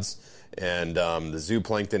copepods and the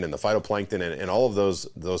zooplankton and the phytoplankton and all of those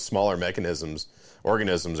smaller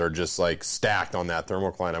organisms are just like stacked on that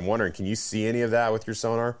thermocline. I'm wondering, can you see any of that with your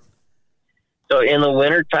sonar? So in the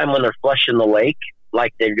wintertime when they're flushing the lake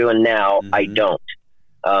like they're doing now, I don't.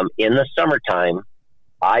 In the summertime,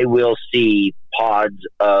 I will see pods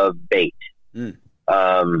of bait. And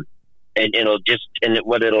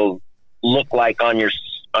what it'll look like on your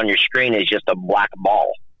screen is just a black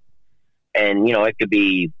ball. And, it could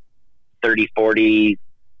be 30, 40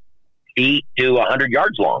 feet to 100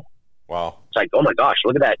 yards long. Wow. It's like, oh my gosh,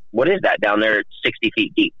 look at that. What is that down there? It's 60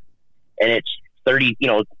 feet deep. And it's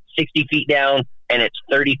 60 feet down, and it's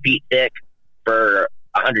 30 feet thick for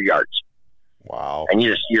 100 yards. Wow. And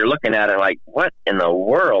you're looking at it like, what in the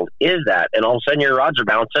world is that? And all of a sudden your rods are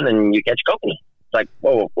bouncing and you catch kokanee. It's like,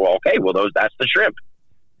 whoa, okay, that's the shrimp.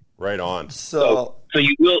 Right on. So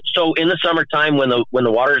you will. So in the summertime, when the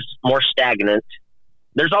water's more stagnant,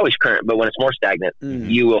 there's always current, but when it's more stagnant,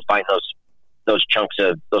 you will find those chunks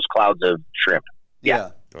of those clouds of shrimp.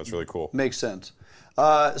 Yeah. That's really cool. Makes sense.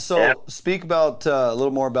 Speak about a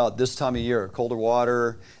little more about this time of year. Colder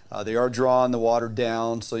water. They are drawing the water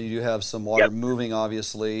down, so you do have some water moving,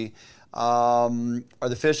 obviously. Are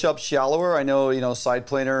the fish up shallower? I know, side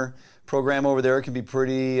planer program over there can be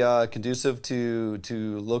pretty conducive to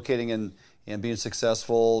locating and being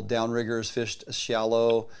successful. Downriggers fished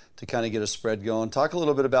shallow to kind of get a spread going. Talk a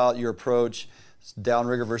little bit about your approach,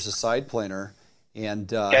 downrigger versus side planer,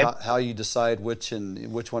 and how you decide which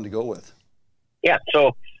one to go with. Yeah.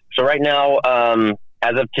 So right now,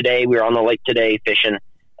 as of today, we were on the lake today fishing.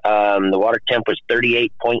 The water temp was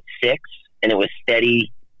 38.6, and it was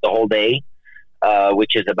steady the whole day,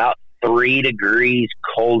 which is about 3 degrees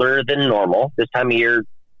colder than normal. This time of year,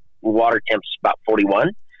 water temp's about 41.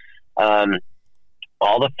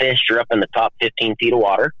 All the fish are up in the top 15 feet of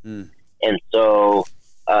water. And so,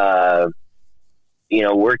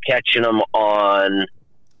 we're catching them on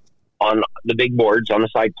the big boards, on the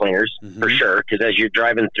side planers, for sure. Because as you're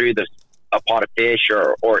driving through a pot of fish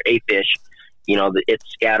or a fish, it's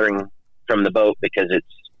scattering from the boat because it's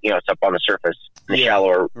up on the surface, in the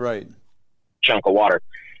shallower chunk of water.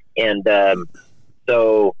 And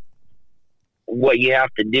so what you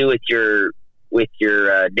have to do with your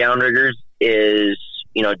downriggers is,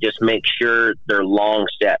 just make sure they're long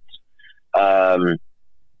sets.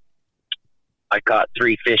 I caught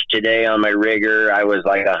 3 fish today on my rigger. I was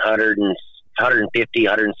like 150,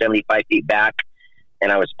 175 feet back,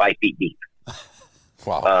 and I was 5 feet deep.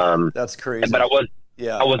 Wow. That's crazy. But I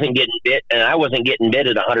wasn't getting bit, and I wasn't getting bit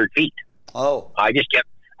at 100 feet. Oh, I just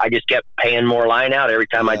kept paying more line out every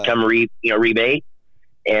time I'd come rebait,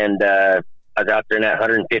 and I was out there in that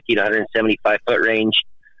 150 to 175 foot range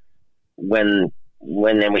when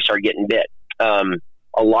then we started getting bit.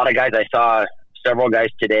 A lot of guys, I saw several guys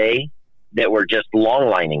today that were just long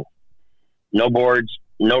lining, no boards,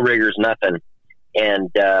 no riggers, nothing. And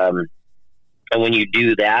when you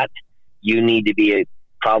do that, you need to be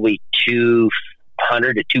probably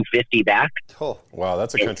 200 to 250 back. oh, Wow,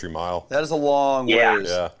 that's a country mile. that is a long Yeah. ways.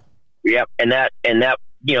 Yeah. Yep. And that,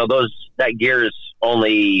 that gear is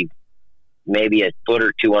only maybe a foot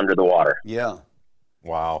or two under the water. Yeah.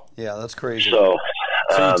 Wow. Yeah, that's crazy. So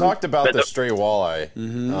So you talked about but the stray walleye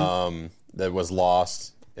Mm-hmm. that was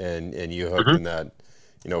lost, and you hooked in that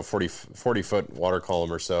 40 foot water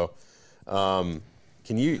column or so. Can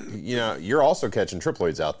you're also catching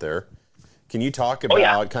triploids out there? Can you talk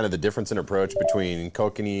about kind of the difference in approach between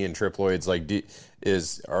kokanee and triploids? Like,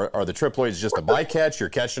 are the triploids just a bycatch? You're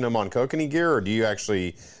catching them on kokanee gear, or do you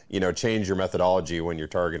actually change your methodology when you're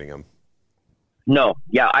targeting them? no,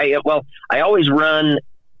 yeah. I always run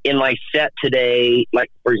in my set today.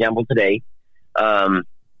 Like for example, today,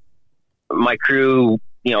 my crew,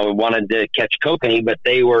 wanted to catch kokanee, but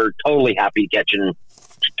they were totally happy catching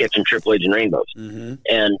triploids and rainbows. Mm-hmm.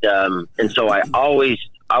 And so I always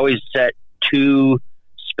set 2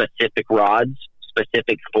 specific rods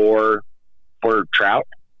specific for trout.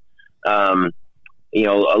 A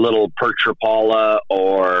little perch rapala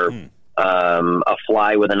or a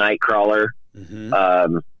fly with a night crawler.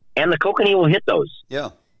 Mm-hmm. And the kokanee will hit those. Yeah.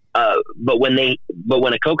 But when a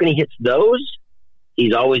kokanee hits those,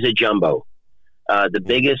 he's always a jumbo. The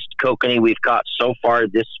biggest kokanee we've caught so far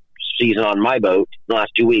this season on my boat in the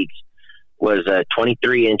last 2 weeks was a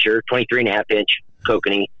 23 and a half inch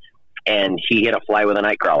kokanee, and he hit a fly with a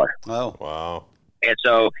night crawler. Oh, Wow. And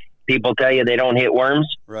so people tell you they don't hit worms.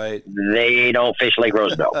 right. They don't fish Lake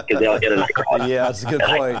Roosevelt because they'll hit a night crawler. Yeah, that's a good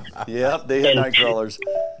point. Yep, they hit night crawlers.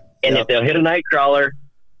 And Yep. if they'll hit a night crawler,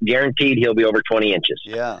 guaranteed he'll be over 20 inches.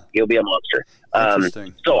 Yeah, He'll be a monster.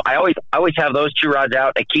 interesting. So I always have those 2 rods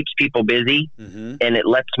out. It keeps people busy, Mm-hmm. and it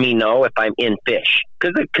lets me know if I'm in fish.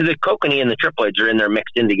 Because the kokanee and the triploids are in there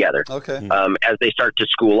mixed in together Okay, as they start to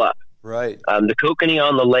school up. right. The kokanee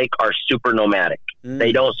on the lake are super nomadic. Mm.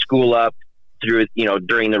 They don't school up through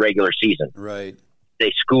during the regular season. Right.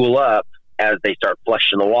 They school up as they start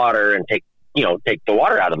flushing the water and take the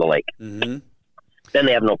water out of the lake. Mm-hmm. Then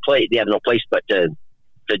they have no place. They have no place but to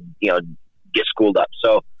get schooled up.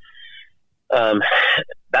 So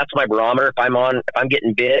that's my barometer. If I'm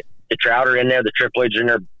getting bit, the trout are in there, the triploids are in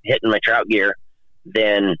there hitting my trout gear,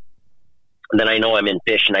 then I know I'm in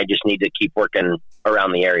fish, and I just need to keep working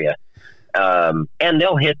around the area. And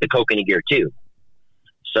they'll hit the kokanee gear too.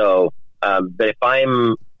 So, but if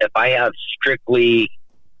I have strictly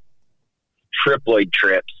triploid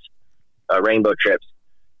trips, rainbow trips,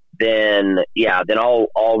 then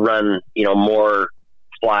I'll run, more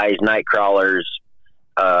flies, night crawlers,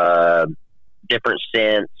 different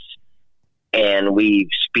scents, and we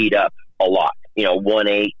speed up a lot,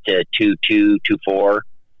 1.8 to 2.2, 2.4.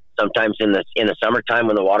 Sometimes in the summertime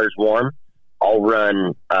when the water's warm, I'll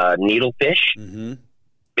run needlefish, Mm-hmm.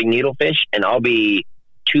 big needlefish, and I'll be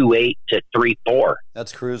 2.8 to 3.4.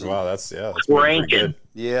 That's cruising. Wow, that's Cranking. pretty good.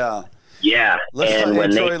 Yeah. Yeah, and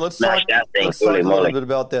when they smash that thing, let's talk a holy little moly. bit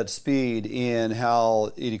about that speed and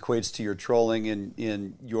how it equates to your trolling and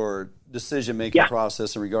in your decision-making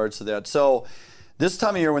process in regards to that. So this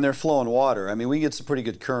time of year when they're flowing water, I mean, we get some pretty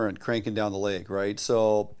good current cranking down the lake, right?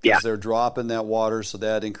 So because they're dropping that water, so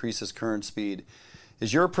that increases current speed.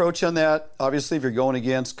 Is your approach on that, obviously, if you're going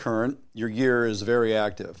against current, your gear is very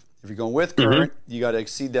active. If you're going with current, you got to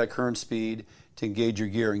exceed that current speed to engage your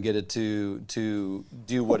gear and get it to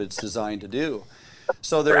do what it's designed to do.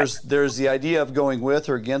 So there's the idea of going with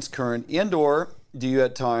or against current. Indoor, do you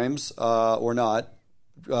at times or not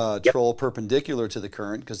troll perpendicular to the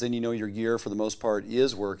current, because then your gear for the most part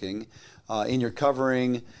is working. In your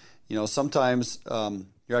covering, sometimes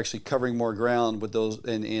you're actually covering more ground with those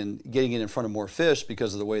and getting it in front of more fish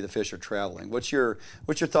because of the way the fish are traveling. What's your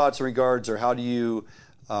thoughts in regards, or how do you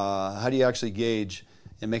actually gauge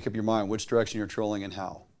and make up your mind which direction you're trolling and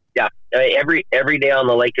how? Yeah, every day on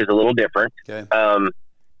the lake is a little different. Okay.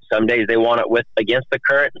 Some days they want it against the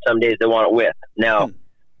current, and some days they want it with. Now,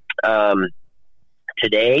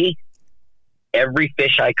 today, every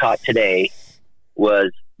fish I caught today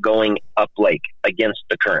was going up lake against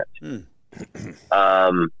the current.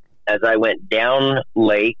 And as I went down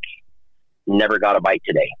lake, never got a bite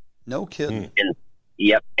today. No kidding. And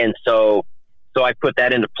yep. And so I put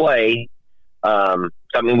that into play. I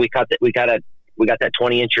mean, we got that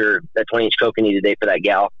 20-inch kokanee today for that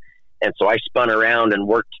gal. And so I spun around and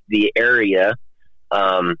worked the area.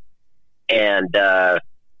 Every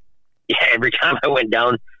time I went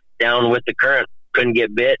down with the current, couldn't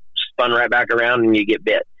get bit, spun right back around and you get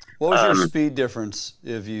bit. What was your speed difference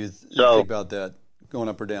if you think about that, going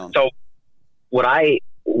up or down? So what I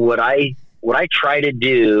try to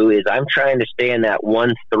do is I'm trying to stay in that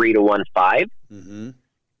 1.3 to 1.5,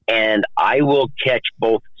 and I will catch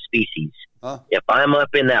both species. Huh. If I'm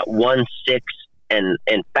up in that 1.6 and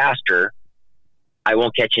faster, I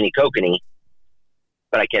won't catch any kokanee,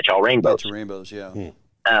 but I catch all rainbows. Rainbows, yeah.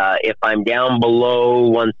 If I'm down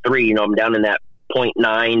below 1.3, I'm down in that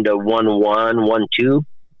 0.9 to 1.1, 1.2,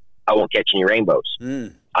 I won't catch any rainbows.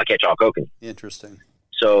 I'll catch all kokanee. Interesting.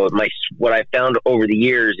 So what I found over the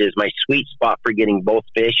years is my sweet spot for getting both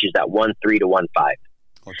fish is that 1.3 to 1.5.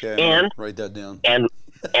 Okay, and write that down. And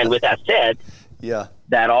with that said, yeah,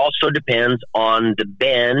 that also depends on the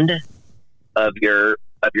bend of your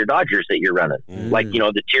dodgers that you're running, like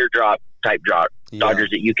the teardrop type dodgers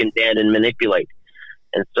that you can bend and manipulate.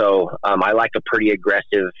 And so I like a pretty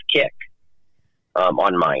aggressive kick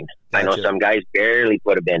on mine. Gotcha. I know some guys barely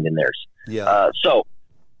put a bend in theirs. Yeah. So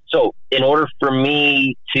in order for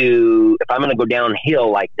me to, if I'm going to go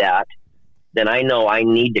downhill like that, then I know I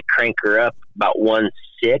need to crank her up about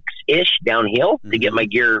 1.6-ish downhill to get my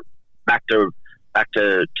gear back to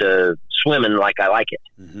swimming like I like it.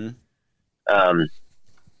 And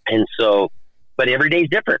so, but every day's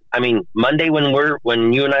different. I mean, Monday when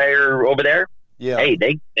you and I are over there, hey,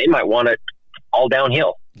 they might want it all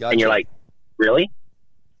downhill. Gotcha. And you're like, really?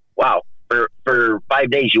 Wow. For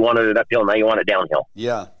 5 days you wanted it uphill, now you want it downhill.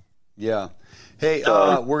 Yeah. Hey,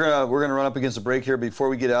 we're gonna run up against a break here. Before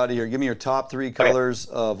we get out of here, give me your top 3 colors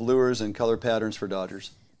of lures and color patterns for Dodgers.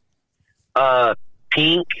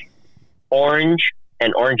 Pink, orange,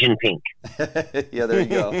 and orange and pink. Yeah, there you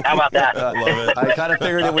go. How about that? Love it. I kind of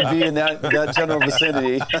figured it would be in that general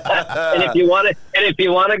vicinity. And if you want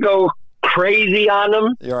to go crazy on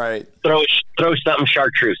them, you're right. Throw something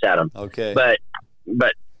chartreuse at them. Okay. But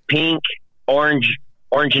pink, orange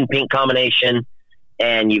and pink combination,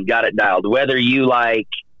 and you've got it dialed. Whether you like,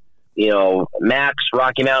 Max,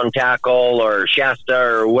 Rocky Mountain Tackle, or Shasta,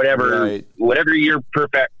 or whatever your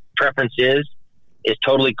preference is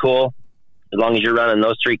totally cool. As long as you're running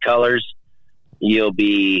those 3 colors, you'll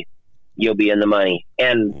be in the money.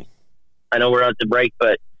 And I know we're at the break,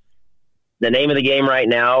 but the name of the game right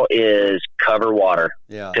now is cover water.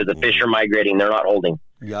 Yeah. Because the fish are migrating; they're not holding.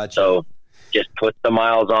 Gotcha. So just put the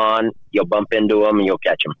miles on. You'll bump into them, and you'll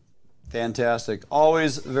catch them. Fantastic.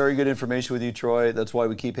 Always very good information with you, Troy. That's why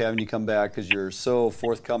we keep having you come back, because you're so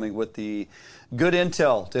forthcoming with the good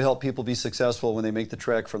intel to help people be successful when they make the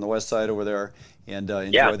trek from the west side over there and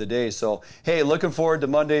enjoy the day. So, hey, looking forward to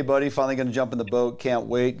Monday, buddy. Finally going to jump in the boat. Can't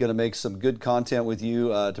wait. Going to make some good content with you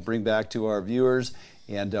to bring back to our viewers.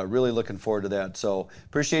 And really looking forward to that. So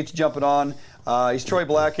appreciate you jumping on. He's Troy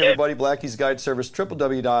Black, everybody. Blackie's Guide Service,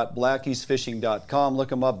 www.blackiesfishing.com.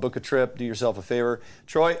 Look him up, book a trip, do yourself a favor.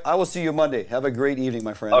 Troy, I will see you Monday. Have a great evening,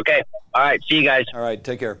 my friend. Okay. All right. See you guys. All right.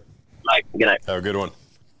 Take care. Bye. Good night. Have a good one.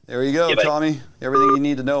 There you go, Tommy. Everything you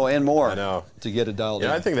need to know and more. I know. To get it dialed in.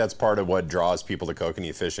 I think that's part of what draws people to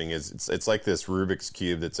kokanee fishing is it's like this Rubik's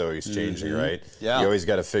Cube that's always changing, right? Yeah. You always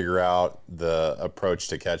got to figure out the approach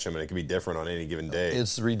to catch them, and it can be different on any given day.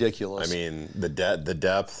 It's ridiculous. I mean, the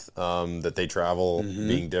depth that they travel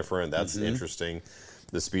being different, that's interesting.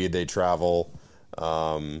 The speed they travel,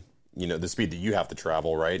 the speed that you have to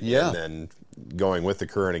travel, right? Yeah. And then going with the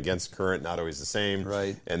current, against current, not always the same.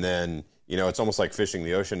 Right. And then it's almost like fishing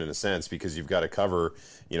the ocean in a sense, because you've got to cover,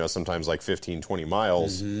 sometimes like 15, 20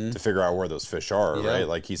 miles to figure out where those fish are, right?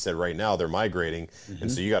 Like he said, right now they're migrating, and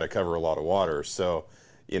so you got to cover a lot of water. So,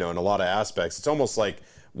 in a lot of aspects, it's almost like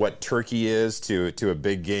what turkey is to a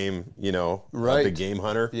big game, a big game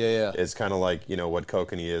hunter. Yeah. It's kind of like, what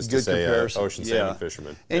kokanee is Good to say ocean salmon Yeah.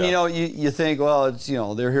 fisherman. And you think, well, it's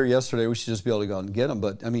they're here yesterday, we should just be able to go out and get them.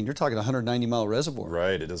 But I mean, you're talking a 190-mile reservoir.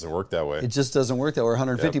 Right. It doesn't work that way. It just doesn't work that way.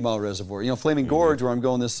 150-mile reservoir. Flaming Gorge, where I'm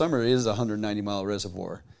going this summer, is a 190-mile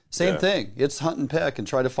reservoir. Same thing. It's hunt and peck and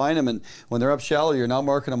try to find them. And when they're up shallow, you're now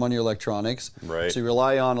marking them on your electronics. Right. So you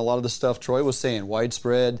rely on a lot of the stuff Troy was saying,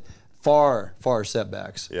 widespread, far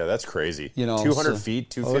setbacks. Yeah, that's crazy. 200 feet,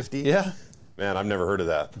 250. Yeah. Man, I've never heard of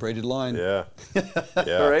that. Braided line. Yeah.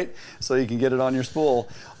 All right, so you can get it on your spool.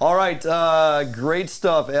 All right, great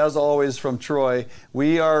stuff as always from Troy.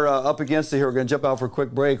 We are up against it here. We're going to jump out for a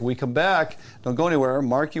quick break. We come back. Don't go anywhere.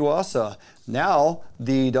 Mark Yuasa, now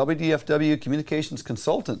the WDFW communications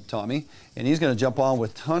consultant, Tommy, and he's going to jump on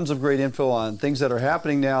with tons of great info on things that are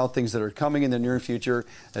happening now, things that are coming in the near future,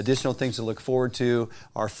 additional things to look forward to.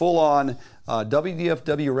 Our full-on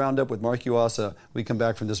WDFW roundup with Mark Yuasa. We come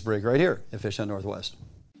back from this break right here at Fish on Northwest.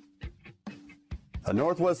 A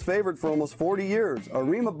Northwest favorite for almost 40 years,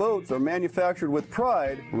 Arima boats are manufactured with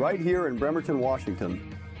pride right here in Bremerton,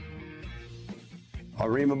 Washington.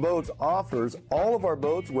 Arima Boats offers all of our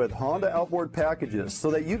boats with Honda outboard packages so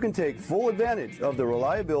that you can take full advantage of the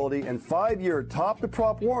reliability and 5-year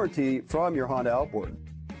top-to-prop warranty from your Honda outboard.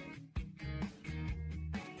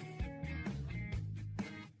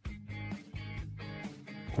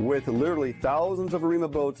 With literally thousands of Arima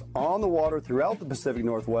boats on the water throughout the Pacific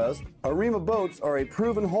Northwest, Arima boats are a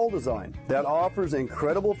proven hull design that offers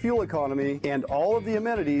incredible fuel economy and all of the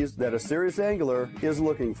amenities that a serious angler is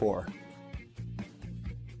looking for.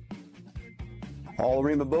 All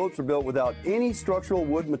Arima boats are built without any structural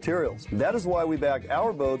wood materials. That is why we back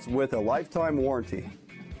our boats with a lifetime warranty.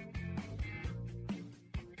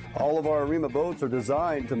 All of our Arima boats are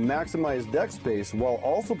designed to maximize deck space while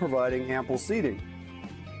also providing ample seating.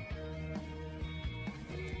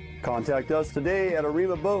 Contact us today at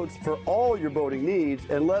Arima Boats for all your boating needs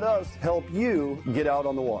and let us help you get out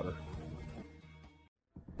on the water.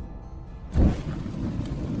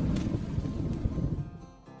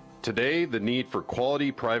 Today, the need for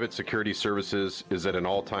quality private security services is at an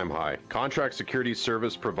all-time high. Contract Security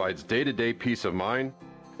Service provides day-to-day peace of mind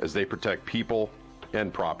as they protect people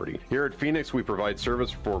and property. Here at Phoenix, we provide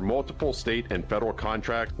service for multiple state and federal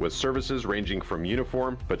contracts with services ranging from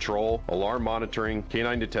uniform, patrol, alarm monitoring,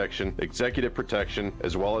 canine detection, executive protection,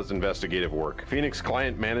 as well as investigative work. Phoenix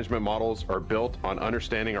client management models are built on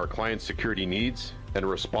understanding our clients' security needs and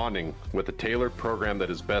responding with a tailored program that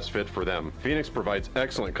is best fit for them. Phoenix provides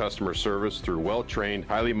excellent customer service through well-trained,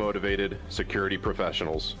 highly motivated security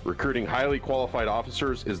professionals. Recruiting highly qualified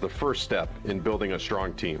officers is the first step in building a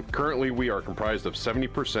strong team. Currently, we are comprised of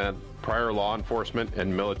 70% prior law enforcement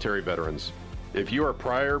and military veterans. If you are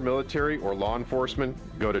prior military or law enforcement,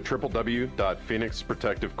 go to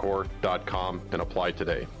www.phoenixprotectivecorps.com and apply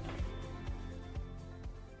today.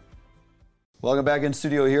 Welcome back in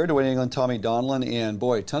studio here, Dwayne England, Tommy Donlin, and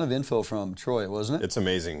boy, ton of info from Troy, wasn't it? It's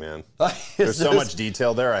amazing, man. There's so much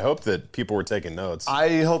detail there. I hope that people were taking notes.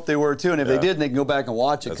 I hope they were too, and if they didn't, they can go back and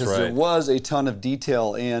watch it because there was a ton of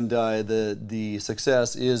detail, and the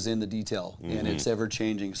success is in the detail, and it's ever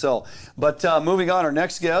changing. So, but moving on, our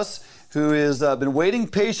next guest, who has been waiting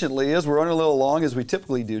patiently as we're running a little long as we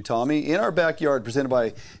typically do, Tommy, in our backyard, presented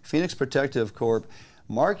by Phoenix Protective Corp.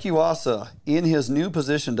 Mark Yuasa in his new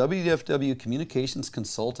position, WDFW Communications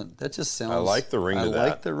Consultant. That just sounds... I like the ring to that. I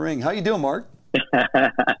like the ring. How you doing, Mark?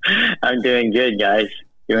 I'm doing good, guys.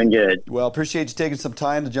 Doing good. Well, appreciate you taking some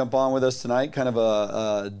time to jump on with us tonight. Kind of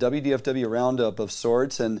a WDFW roundup of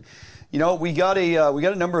sorts. And, you know, we got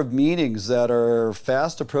a number of meetings that are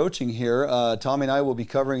fast approaching here. Tommy and I will be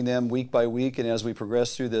covering them week by week and as we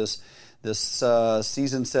progress through this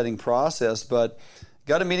season-setting process. But...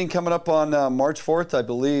 got a meeting coming up on March 4th, I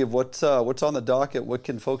believe. What's on the docket? What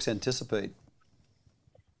can folks anticipate?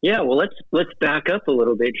 Yeah, well, let's back up a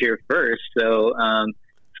little bit here first. So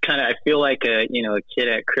it's kind of, I feel like a kid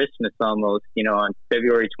at Christmas almost. On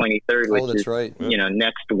February 23rd, which is right.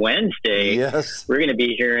 Next Wednesday. Yes, we're going to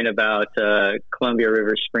be hearing about Columbia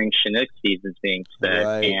River Spring Chinook seasons being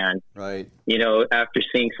set, and after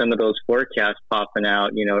seeing some of those forecasts popping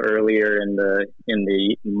out, earlier in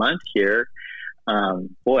the month here.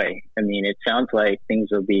 It sounds like things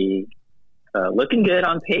will be looking good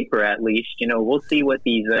on paper, at least. We'll see what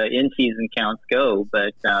these in-season counts go,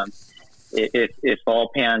 but if all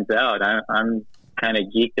pans out, I'm kind of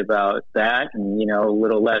geeked about that, and a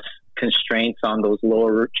little less constraints on those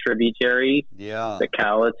lower tributaries, the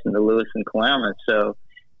Cowlitz and the Lewis and Klamath. So,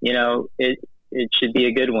 it should be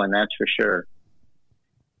a good one, that's for sure.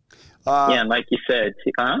 And like you said,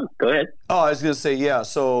 go ahead. Oh, I was going to say,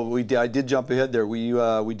 so I did jump ahead there.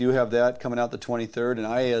 We do have that coming out the 23rd, and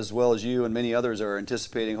I, as well as you and many others, are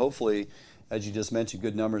anticipating, hopefully, as you just mentioned,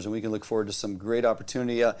 good numbers, and we can look forward to some great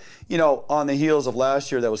opportunity. On the heels of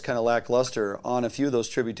last year that was kind of lackluster on a few of those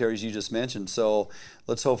tributaries you just mentioned. So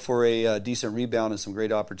let's hope for a decent rebound and some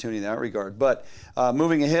great opportunity in that regard. But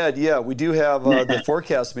moving ahead, we do have the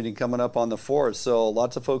forecast meeting coming up on the 4th. So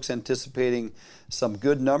lots of folks anticipating some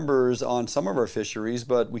good numbers on some of our fisheries,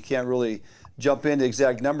 but we can't really jump into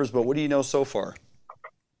exact numbers. But what do you know so far?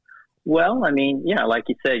 Well, I mean, yeah, like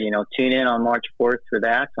you said, tune in on March 4th for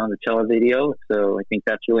that on the televideo. So I think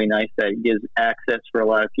that's really nice. That gives access for a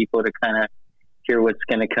lot of people to kind of hear what's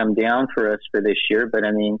going to come down for us for this year. But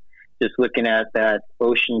I mean, just looking at that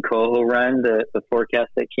Ocean Coho run, the forecast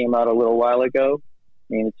that came out a little while ago,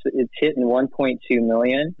 I mean, it's hitting 1.2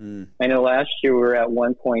 million. I know last year we were at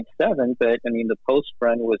 1.7, but I mean, the post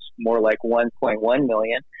run was more like 1.1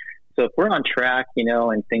 million. So if we're on track,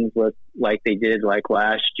 and things look like they did like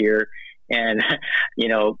last year, and,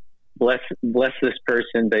 bless this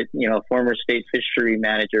person, but, former state fishery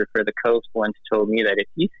manager for the coast once told me that if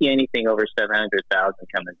you see anything over 700,000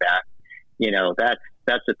 coming back,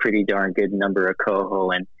 that's a pretty darn good number of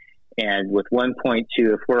coho. And with 1.2,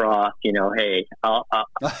 if we're off, hey,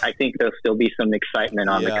 I think there'll still be some excitement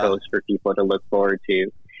on the coast for people to look forward to.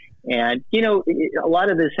 And, a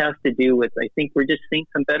lot of this has to do with, I think we're just seeing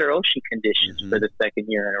some better ocean conditions for the second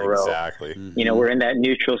year in a row. Exactly. We're in that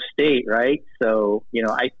neutral state, right? So,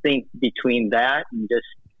 I think between that and just,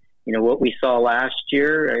 what we saw last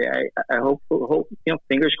year, I hope,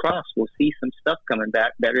 fingers crossed, we'll see some stuff coming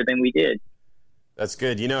back better than we did. That's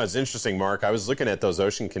good. It's interesting, Mark. I was looking at those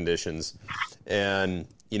ocean conditions, and,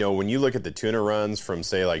 when you look at the tuna runs from,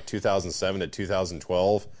 say, like 2007 to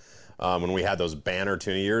 2012, when we had those banner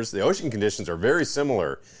tuna years, the ocean conditions are very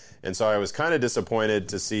similar. And so I was kind of disappointed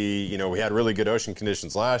to see, we had really good ocean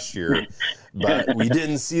conditions last year, but we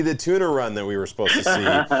didn't see the tuna run that we were supposed to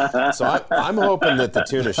see. So I'm hoping that the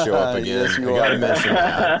tuna show up again. Yes, I got to mention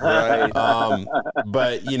that. Right.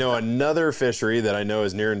 But, another fishery that I know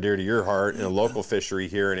is near and dear to your heart, and a local fishery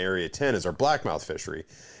here in Area 10, is our blackmouth fishery.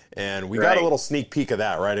 And we got a little sneak peek of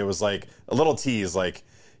that, right? It was like a little tease, like,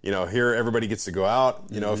 here everybody gets to go out,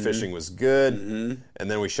 fishing was good,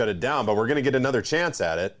 and then we shut it down, but we're going to get another chance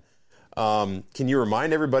at it. Can you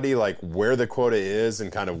remind everybody like where the quota is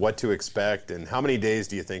and kind of what to expect, and how many days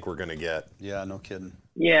do you think we're going to get? Yeah, no kidding.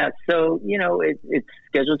 Yeah, so, it's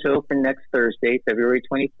scheduled to open next Thursday, February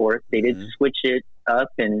 24th. They did switch it up,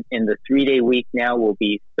 and in the 3-day week now will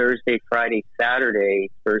be Thursday, Friday, Saturday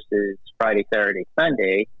versus Friday, Saturday,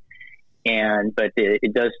 Sunday. But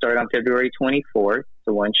it does start on February 24th,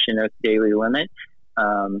 so one Chinook daily limit.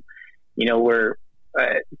 We're,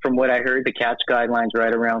 from what I heard, the catch guidelines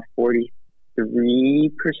right around 43%,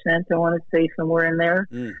 I want to say, somewhere in there.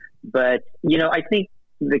 But, I think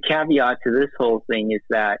the caveat to this whole thing is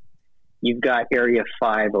that you've got Area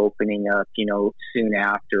 5 opening up, soon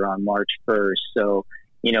after on March 1st. So,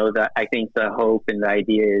 I think the hope and the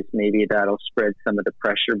idea is maybe that'll spread some of the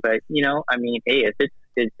pressure. But, hey,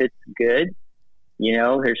 if it's good,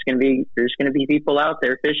 there's going to be people out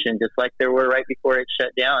there fishing just like there were right before it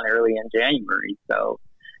shut down early in January. So,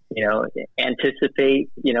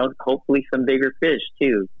 anticipate, hopefully some bigger fish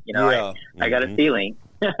too. I got a feeling.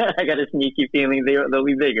 I got a sneaky feeling they'll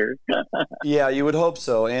be bigger. Yeah, you would hope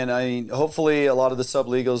so. And I mean, hopefully a lot of the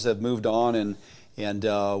sublegals have moved on, and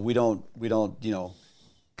we don't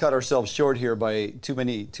cut ourselves short here by too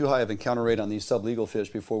high of encounter rate on these sublegal fish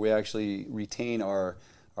before we actually retain our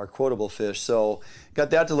quotable fish. So got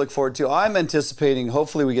that to look forward to. I'm anticipating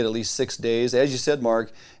hopefully we get at least 6 days. As you said,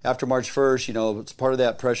 Mark, after March 1st, it's part of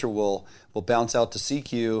that pressure will bounce out to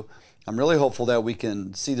CQ. I'm really hopeful that we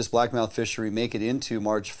can see this blackmouth fishery make it into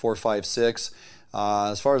March 4, 5, 6.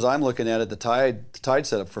 As far as I'm looking at it, the tide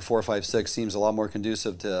setup for 4, 5, 6 seems a lot more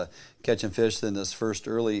conducive to catching fish than this first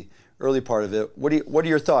early part of it. What are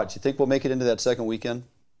your thoughts? You think we'll make it into that second weekend?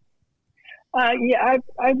 Yeah,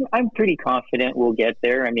 I'm pretty confident we'll get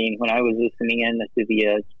there. I mean, when I was listening in to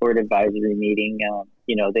the sport advisory meeting,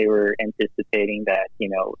 they were anticipating that,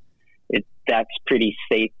 that's pretty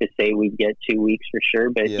safe to say we'd get 2 weeks for sure.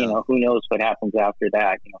 But, who knows what happens after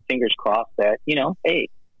that? Fingers crossed that, hey,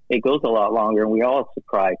 it goes a lot longer and we're all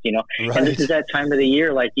surprised, Right. And this is that time of the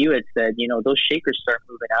year, like you had said, those shakers start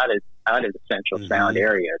moving out of the Central Sound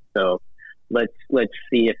area. So let's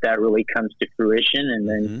see if that really comes to fruition. And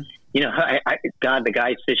then, the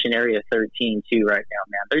guys fishing Area 13 too right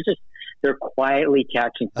now, man, they're quietly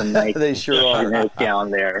catching some nice they sure are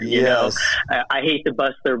down there. Yes. I hate to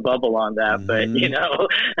bust their bubble on that, but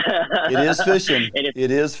it is fishing.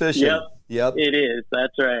 It is fishing. Yep. It is.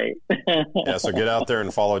 That's right. Yeah, so get out there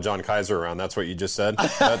and follow John Kaiser around. That's what you just said?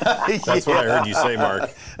 That's what I heard you say, Mark.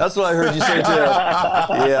 That's what I heard you say, too.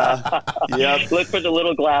 Yeah. Yep. Look for the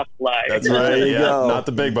little glass fly. That's right. There you go. Not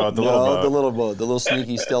the big boat, the little boat. The little boat, the little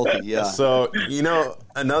sneaky, stealthy, yeah. So,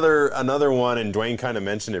 another one, and Dwayne kind of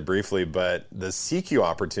mentioned it briefly, but the CQ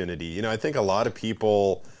opportunity, I think a lot of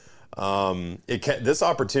people, this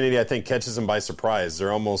opportunity, I think, catches them by surprise.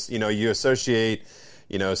 They're almost, you associate,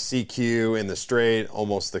 CQ in the Strait,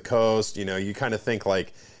 almost the coast. You kind of think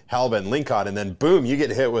like halibut and lingcod, and then boom, you get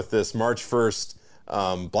hit with this March 1st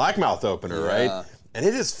blackmouth opener, right? And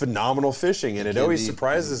it is phenomenal fishing, and it always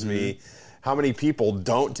surprises me how many people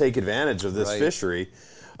don't take advantage of this fishery.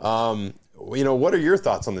 What are your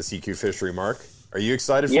thoughts on the CQ fishery, Mark? Are you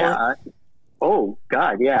excited for it? Oh,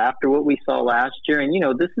 God, yeah. After what we saw last year,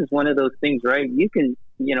 and, this is one of those things, right? You can,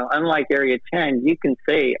 unlike Area 10, you can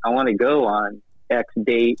say, I want to go on X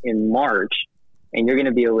date in March, and you're going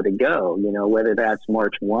to be able to go, whether that's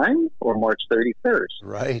March 1 or March 31st.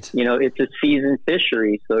 Right. It's a season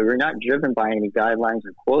fishery, so you're not driven by any guidelines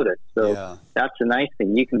or quotas. So that's a nice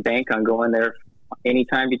thing. You can bank on going there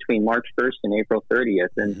anytime between March 1st and April 30th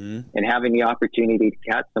and having the opportunity to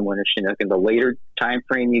catch some winter Chinook. In the later time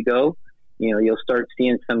frame you go, you'll start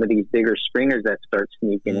seeing some of these bigger springers that start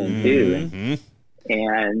sneaking in too.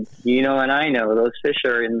 And and I know those fish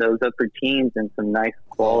are in those upper teens and some nice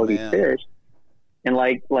quality fish. And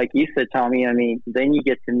like you said, Tommy, I mean, then you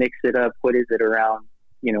get to mix it up. What is it, around,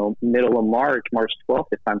 middle of March 12th,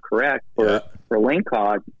 if I'm correct, for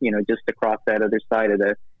lingcod, just across that other side of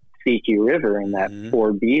the CQ River in that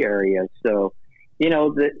 4B area. So,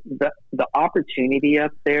 the opportunity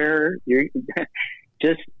up there, you're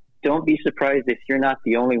just don't be surprised if you're not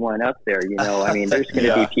the only one up there. I mean, there's going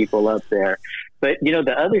to be people up there. But,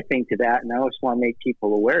 the other thing to that, and I just want to make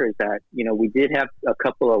people aware, is that, we did have a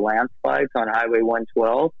couple of landslides on Highway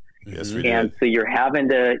 112. Yes, we and did. so you're having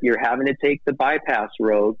to take the bypass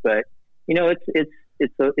road, but,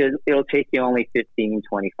 it'll take you only 15,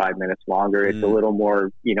 25 minutes longer. It's a little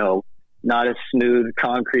more, not a smooth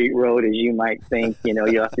concrete road as you might think.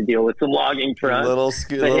 You have to deal with some logging trucks. A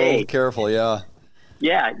little careful, yeah.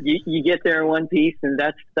 Yeah, you get there in one piece, and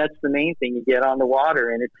that's the main thing. You get on the water,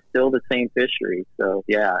 and it's still the same fishery. So,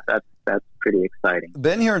 yeah, that's pretty exciting.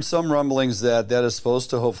 Been hearing some rumblings that is supposed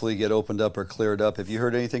to hopefully get opened up or cleared up. Have you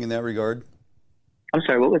heard anything in that regard? I'm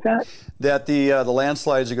sorry, what was that? That the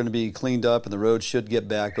landslides are going to be cleaned up and the road should get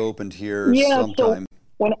back opened here sometime. So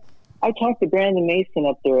when I talked to Brandon Mason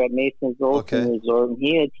up there at Mason's Olsen Resort, and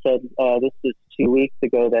he had said this was 2 weeks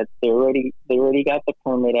ago that they already got the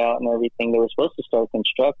permit out and everything. They were supposed to start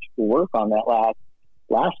construction work on that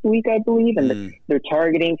last week, I believe, and they're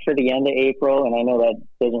targeting for the end of April. And I know that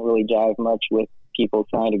doesn't really jive much with people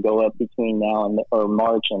trying to go up between now and or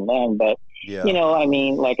March and then, but I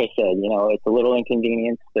mean, like I said, it's a little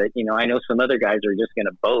inconvenience, but I know some other guys are just going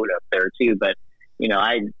to boat up there too, but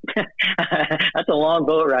that's a long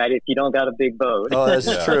boat ride if you don't got a big boat. Oh,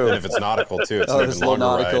 that's true. And if it's nautical too, it's an even longer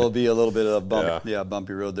nautical, ride. It'll be a little bit of a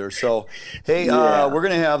bumpy road there. So, hey, we're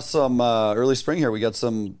going to have some early spring here. We got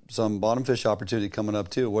some bottom fish opportunity coming up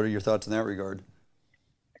too. What are your thoughts in that regard?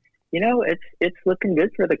 It's looking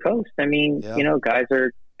good for the coast. I mean, guys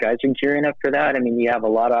are gearing up for that. I mean, you have a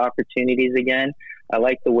lot of opportunities again. I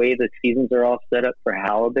like the way the seasons are all set up for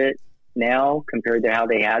halibut now compared to how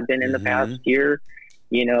they had been in the past year.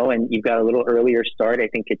 And you've got a little earlier start. I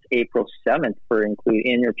think it's April 7th for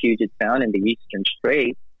Inner Puget Sound and the Eastern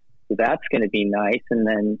Strait. So that's going to be nice. And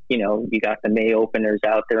then, you got the May openers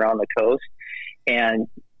out there on the coast. And,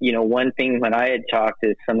 one thing when I had talked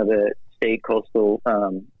to some of the state coastal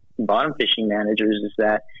bottom fishing managers is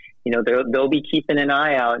that, they'll be keeping an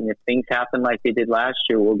eye out. And if things happen like they did last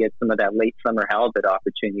year, we'll get some of that late summer halibut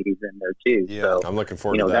opportunities in there too. Yeah, so, I'm looking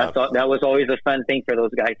forward to that. That was always a fun thing for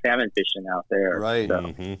those guys salmon fishing out there. Right.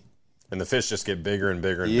 So. And the fish just get bigger and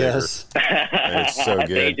bigger and yes. bigger. And it's so good.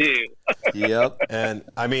 They do. Yep. And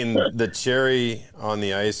I mean, the cherry on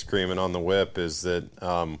the ice cream and on the whip is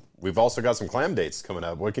that we've also got some clam dates coming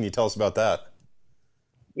up. What can you tell us about that?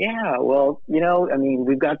 Yeah, well, I mean,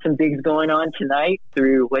 we've got some digs going on tonight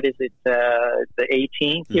through, the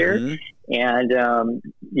 18th here. And,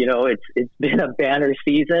 it's been a banner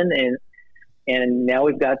season and now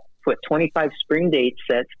we've got 25 spring dates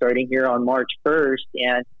set starting here on March 1st.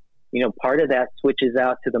 And, part of that switches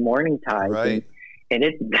out to the morning tide. Right. And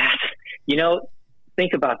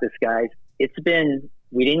think about this, guys.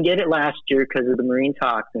 We didn't get it last year because of the marine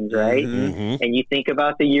toxins, right? And you think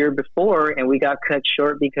about the year before, and we got cut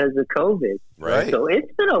short because of COVID. Right. So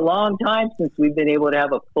it's been a long time since we've been able to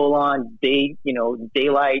have a full-on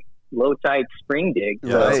daylight, low-tide spring dig.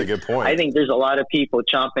 Yeah, that's a good point. I think there's a lot of people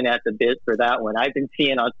chomping at the bit for that one. I've been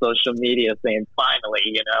seeing on social media saying,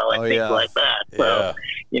 finally, and things like that. So,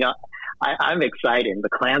 I'm excited. The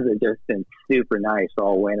clams have just been super nice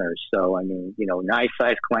all winter. So, I mean,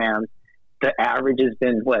 nice-sized clams. The average has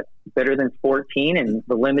been better than 14 and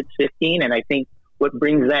the limit's 15. And I think what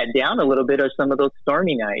brings that down a little bit are some of those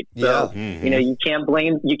stormy nights. So, you can't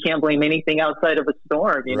blame anything outside of a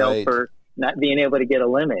storm, for not being able to get a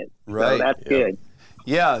limit. Right. So that's good.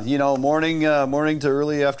 Yeah, morning to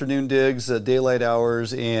early afternoon digs, daylight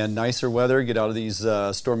hours, and nicer weather. Get out of these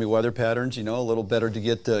stormy weather patterns. A little better to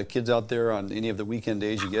get kids out there on any of the weekend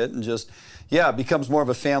days you get, and just it becomes more of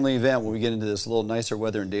a family event when we get into this little nicer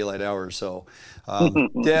weather and daylight hours. So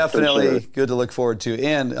definitely good to look forward to.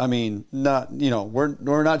 And I mean,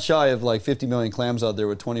 we're not shy of like 50 million clams out there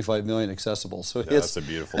with 25 million accessible. So that's a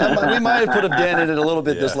beautiful. We might have put a dent in it a little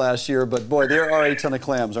bit this last year, but boy, there are a ton of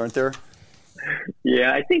clams, aren't there?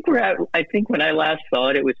 Yeah, I think when I last saw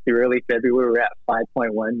it, it was through early February. We're at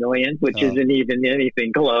 5.1 million, which isn't even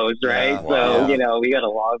anything close, right? Yeah, so, we got a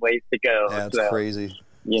long ways to go. That's crazy.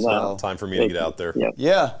 Time for me to get out there.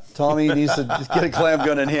 Yeah, Tommy needs to get a clam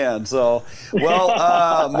gun in hand. So,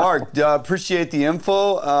 Mark, appreciate the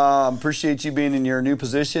info. Appreciate you being in your new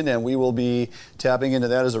position, and we will be tapping into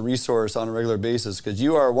that as a resource on a regular basis because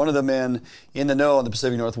you are one of the men in the know in the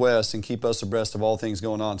Pacific Northwest and keep us abreast of all things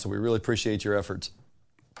going on. So we really appreciate your efforts.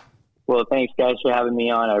 Well, thanks, guys, for having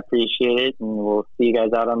me on. I appreciate it, and we'll see you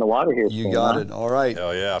guys out on the water here soon. You got it. All right.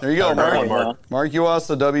 Oh, yeah. There you go, Mark. Mark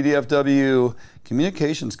Uwasa, WDFW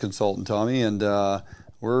communications consultant, Tommy, and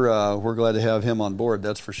we're glad to have him on board.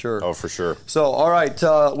 That's for sure. Oh, for sure. So, all right,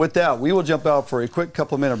 with that, we will jump out for a quick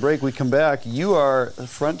couple-minute break. We come back. You are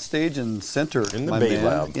front stage and center, in the bait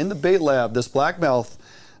lab. In the bait lab. This blackmouth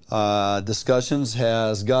discussions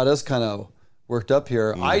has got us kind of worked up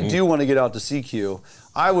here. Mm-hmm. I do want to get out to CQ.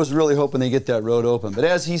 I was really hoping they get that road open. But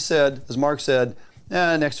as Mark said,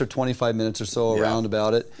 an extra 25 minutes or so around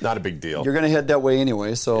about it. Not a big deal. You're going to head that way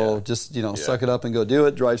anyway, so just, suck it up and go do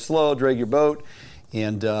it. Drive slow, drag your boat,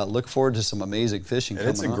 and look forward to some amazing fishing coming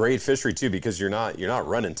up. And it's a great fishery, too, because you're not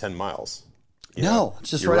running 10 miles. It's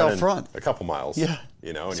just right out front. A couple miles. Yeah.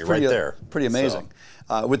 And you're right there. Pretty amazing.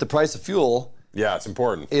 So. With the price of fuel... Yeah, it's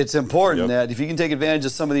important. It's important that if you can take advantage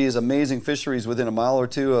of some of these amazing fisheries within a mile or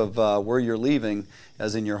two of where you're leaving,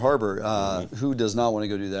 as in your harbor, who does not want to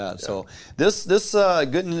go do that? Yeah. So this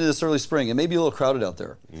getting into this early spring, it may be a little crowded out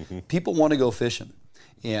there. Mm-hmm. People want to go fishing.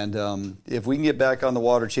 And if we can get back on the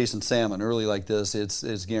water chasing salmon early like this,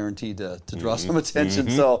 it's guaranteed to draw some attention.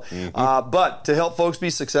 So, but to help folks be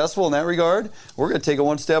successful in that regard, we're going to take it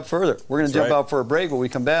one step further. We're going to jump out for a break. When we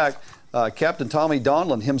come back, Captain Tommy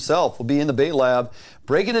Donlin himself will be in the bait lab,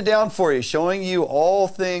 breaking it down for you, showing you all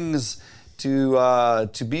things to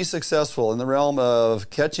be successful in the realm of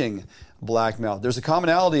catching blackmouth. There's a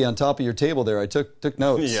commonality on top of your table there. I took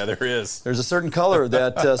notes. Yeah, there is. There's a certain color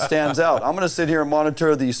that stands out. I'm going to sit here and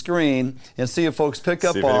monitor the screen and see if folks pick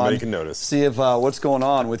up on. See if anybody can notice. See if what's going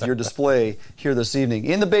on with your display here this evening.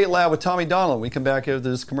 In the bait lab with Tommy Donlin. We come back after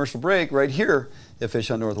this commercial break right here at Fish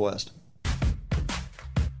Hunt Northwest.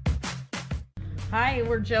 Hi,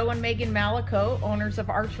 we're Joe and Megan Malico, owners of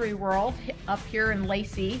Archery World up here in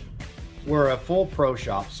Lacey. We're a full pro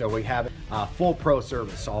shop, so we have a full pro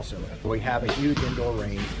service also. We have a huge indoor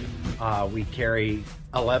range. We carry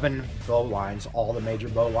 11 bow lines, all the major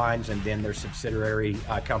bow lines, and then there's subsidiary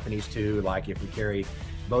companies too. Like if we carry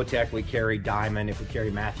Bowtech, we carry Diamond. If we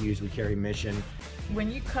carry Matthews, we carry Mission. When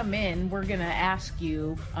you come in, we're going to ask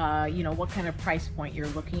you, what kind of price point you're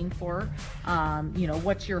looking for.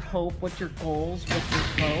 What's your hope, what's your goals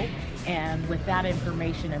with your bow. And with that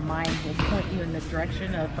information in mind, we'll point you in the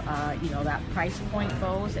direction of, that price point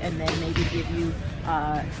bows, and then maybe give you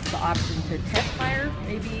the option to test fire,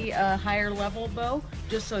 maybe a higher level bow,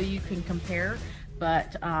 just so you can compare.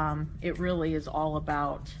 But it really is all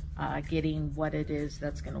about getting what it is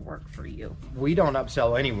that's going to work for you. We don't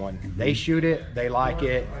upsell anyone. They shoot it, they like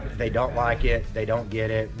it, they don't like it, they don't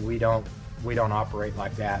get it. We don't operate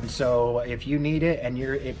like that. And so if you need it and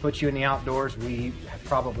it puts you in the outdoors, we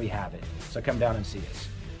probably have it. So come down and see us.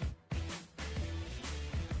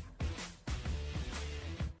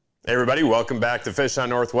 Hey everybody, welcome back to Fish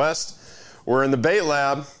Hunt Northwest. We're in the bait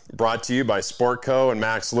lab, brought to you by Sportco and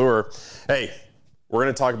Max Lure. Hey, we're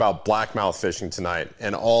going to talk about blackmouth fishing tonight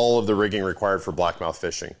and all of the rigging required for blackmouth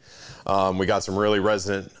fishing. We got some really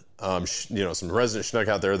resident, some resident Chinook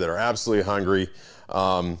out there that are absolutely hungry.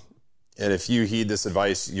 And if you heed this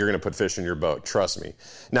advice, you're going to put fish in your boat. Trust me.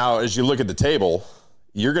 Now, as you look at the table,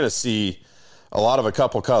 you're going to see a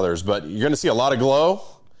couple colors, but you're going to see a lot of glow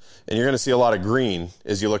and you're going to see a lot of green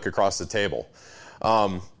as you look across the table.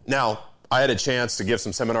 Now, I had a chance to give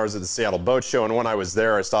some seminars at the Seattle Boat Show, and when I was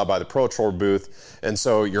there, I stopped by the Pro Troll booth. And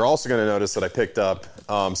so you're also going to notice that I picked up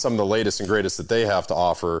some of the latest and greatest that they have to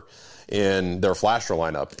offer in their flasher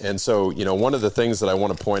lineup. And so, one of the things that I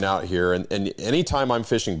want to point out here, and anytime I'm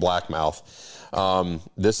fishing blackmouth,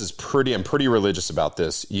 this is I'm pretty religious about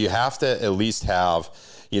this. You have to at least have,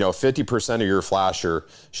 50% of your flasher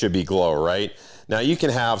should be glow, right? Now you can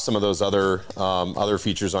have some of those other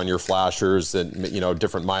features on your flashers that,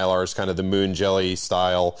 different Mylars, kind of the moon jelly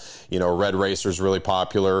style, Red Racer's really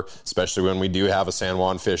popular, especially when we do have a San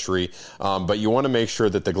Juan fishery. But you want to make sure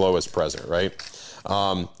that the glow is present, right?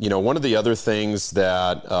 One of the other things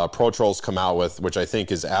that ProTrolls come out with, which I think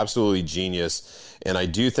is absolutely genius, and I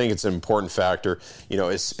do think it's an important factor,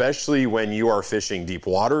 especially when you are fishing deep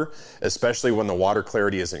water, especially when the water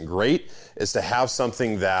clarity isn't great, is to have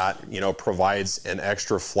something that, provides an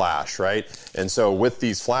extra flash, right? And so with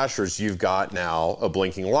these flashers, you've got now a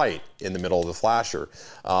blinking light in the middle of the flasher.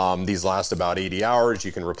 These last about 80 hours.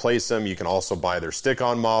 You can replace them. You can also buy their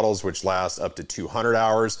stick-on models, which last up to 200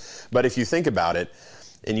 hours. But if you think about it,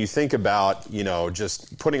 and you think about,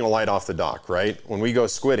 just putting a light off the dock, right? When we go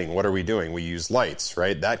squidding, what are we doing? We use lights,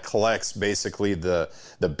 right? That collects basically the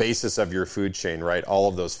basis of your food chain, right? All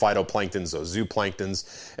of those phytoplanktons, those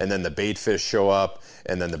zooplanktons, and then the bait fish show up,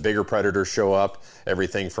 and then the bigger predators show up,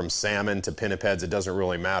 everything from salmon to pinnipeds, it doesn't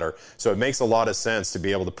really matter. So it makes a lot of sense to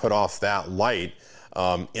be able to put off that light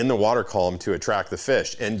in the water column to attract the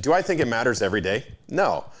fish. And do I think it matters every day?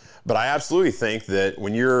 No. But I absolutely think that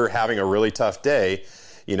when you're having a really tough day,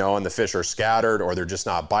 and the fish are scattered or they're just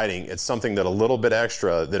not biting, it's something that a little bit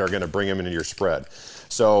extra that are going to bring them into your spread.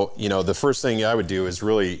 So, the first thing I would do is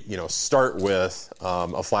really, start with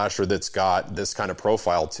a flasher that's got this kind of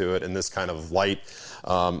profile to it and this kind of light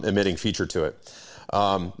emitting feature to it.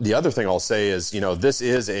 The other thing I'll say is, this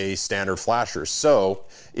is a standard flasher. So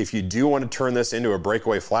if you do want to turn this into a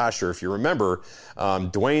breakaway flasher, if you remember,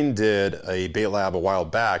 Dwayne did a bait lab a while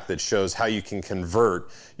back that shows how you can convert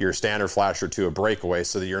your standard flasher to a breakaway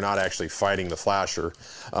so that you're not actually fighting the flasher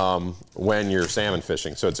when you're salmon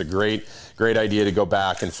fishing. So it's a great idea to go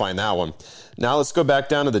back and find that one. Now let's go back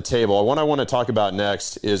down to the table. What I want to talk about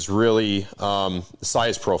next is really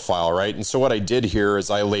size profile, right? And so what I did here is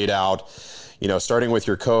I laid out, starting with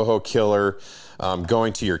your coho killer,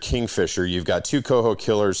 going to your kingfisher, you've got two coho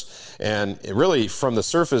killers, and really from the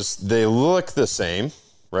surface, they look the same,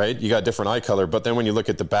 right? You got different eye color, but then when you look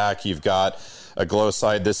at the back, you've got a glow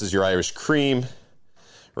side. This is your Irish cream,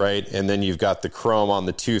 right? And then you've got the chrome on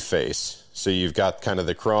the two face. So you've got kind of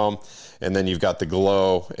the chrome, and then you've got the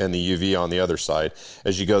glow and the UV on the other side.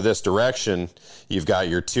 As you go this direction, you've got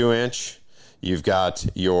your 2-inch, you've got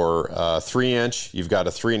your 3-inch, you've got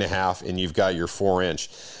a 3.5, and you've got your 4-inch.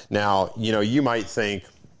 Now, you might think,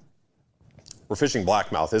 we're fishing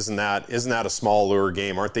blackmouth. Isn't that a small lure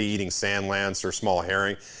game? Aren't they eating sand lance or small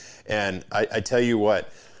herring? And I tell you what,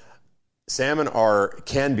 salmon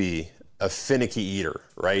can be a finicky eater,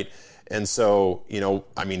 right? And so,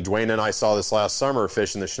 Dwayne and I saw this last summer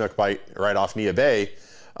fishing the Chinook Bite right off Nia Bay.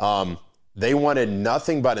 They wanted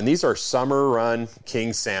nothing but, and these are summer run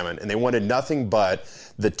king salmon, and they wanted nothing but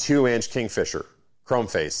the 2-inch kingfisher, chrome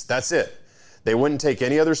face. That's it. They wouldn't take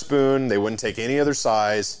any other spoon. They wouldn't take any other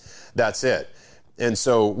size. That's it. And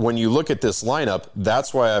so when you look at this lineup,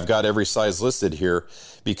 that's why I've got every size listed here,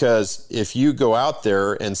 because if you go out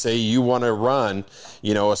there and say you want to run,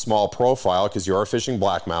 a small profile because you are fishing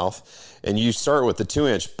blackmouth, and you start with the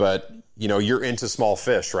 2-inch, but you're into small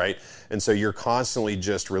fish, right? And so you're constantly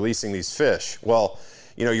just releasing these fish. Well,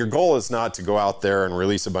 your goal is not to go out there and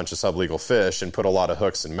release a bunch of sublegal fish and put a lot of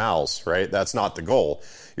hooks and mouths, right? That's not the goal.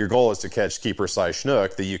 Your goal is to catch keeper-sized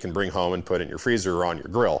Chinook that you can bring home and put in your freezer or on your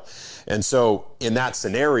grill. And so in that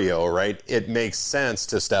scenario, right, it makes sense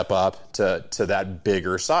to step up to that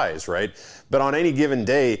bigger size, right? But on any given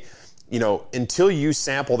day, until you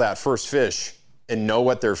sample that first fish and know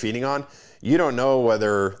what they're feeding on, you don't know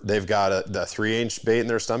whether they've got the 3-inch bait in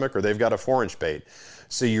their stomach or they've got a 4-inch bait.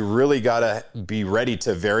 So you really got to be ready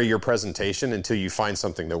to vary your presentation until you find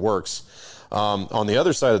something that works. On the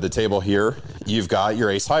other side of the table here, you've got your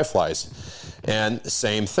ace high flies, and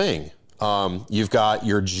same thing. You've got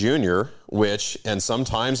your junior, and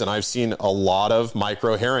sometimes, and I've seen a lot of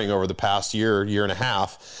micro herring over the past year and a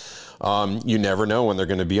half, you never know when they're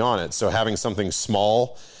going to be on it. So having something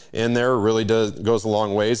small in there really goes a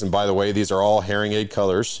long ways. And by the way, these are all herring egg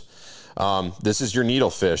colors. This is your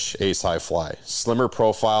needlefish ace high fly. Slimmer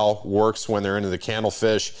profile, works when they're into the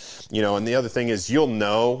candlefish. And the other thing is you'll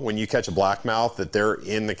know when you catch a blackmouth that they're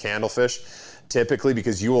in the candlefish, typically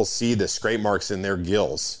because you will see the scrape marks in their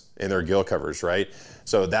gills, in their gill covers, right?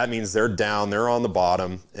 So that means they're down, they're on the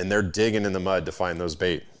bottom, and they're digging in the mud to find those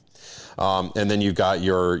bait. And then you've got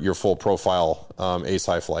your full profile ace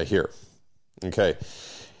high fly here. Okay.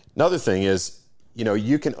 Another thing is,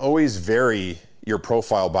 you can always vary your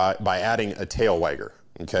profile by adding a tail wagger,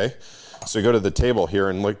 okay? So go to the table here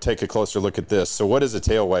and take a closer look at this. So what is a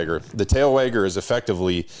tail wagger? The tail wagger is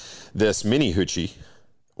effectively this mini hoochie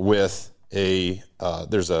with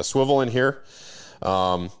there's a swivel in here.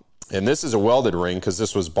 And this is a welded ring because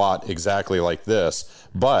this was bought exactly like this.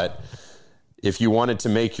 But if you wanted to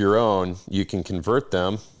make your own, you can convert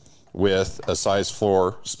them with a size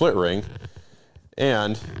 4 split ring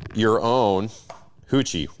and your own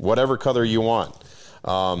hoochie, whatever color you want.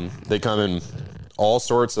 They come in all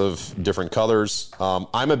sorts of different colors.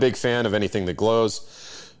 I'm a big fan of anything that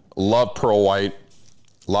glows. Love pearl white,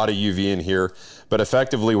 a lot of UV in here. But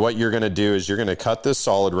effectively what you're going to do is you're going to cut this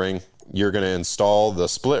solid ring, you're going to install the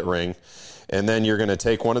split ring, and then you're going to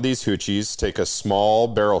take one of these hoochies, take a small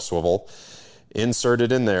barrel swivel, insert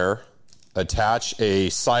it in there, attach a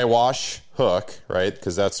Siwash hook, right?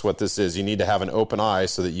 Because that's what this is. You need to have an open eye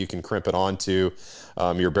so that you can crimp it onto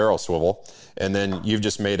your barrel swivel. And then you've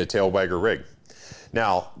just made a tail wagger rig.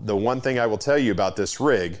 Now, the one thing I will tell you about this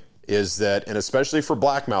rig is that, and especially for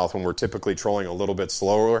blackmouth, when we're typically trolling a little bit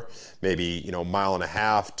slower, maybe, 1.5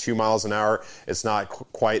 miles, 2 miles an hour, it's not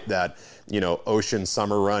quite that, ocean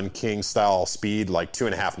summer run king style speed, like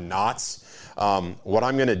 2.5 knots. What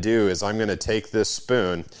I'm going to do is I'm going to take this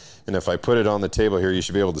spoon, and if I put it on the table here, you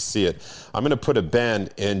should be able to see it. I'm going to put a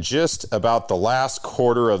bend in just about the last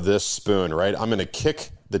quarter of this spoon, right? I'm going to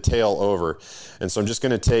kick the tail over. And so I'm just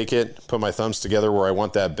going to take it, put my thumbs together where I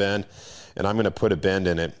want that bend, and I'm going to put a bend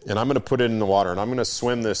in it. And I'm going to put it in the water, and I'm going to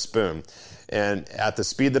swim this spoon. And at the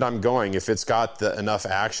speed that I'm going, if it's got enough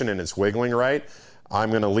action and it's wiggling right, I'm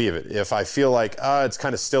going to leave it. If I feel like it's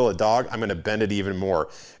kind of still a dog, I'm going to bend it even more.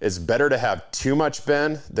 It's better to have too much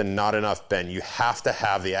bend than not enough bend. You have to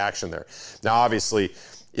have the action there. Now, obviously,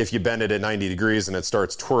 if you bend it at 90 degrees and it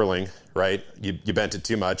starts twirling, right, you bent it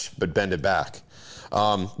too much, but bend it back.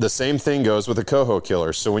 The same thing goes with a coho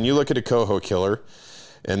killer. So when you look at a coho killer,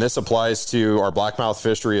 and this applies to our blackmouth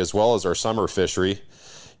fishery as well as our summer fishery,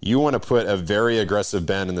 you want to put a very aggressive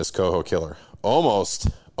bend in this coho killer. Almost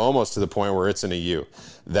to the point where it's in a U.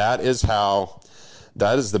 That is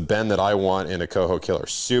the bend that I want in a coho killer.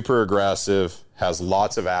 Super aggressive, has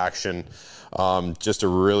lots of action, just a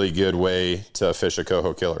really good way to fish a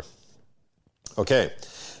coho killer. Okay,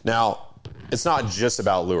 now it's not just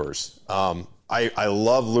about lures. I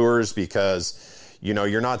love lures because,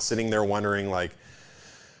 you're not sitting there wondering like,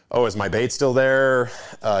 oh, is my bait still there?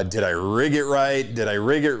 Did I rig it right? Did I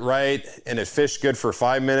rig it right? And it fished good for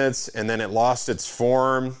 5 minutes and then it lost its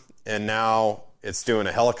form and now it's doing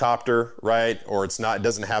a helicopter, right? Or it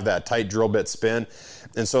doesn't have that tight drill bit spin.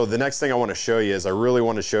 And so the next thing I want to show you is I really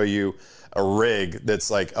want to show you a rig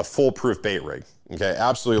that's like a foolproof bait rig. Okay,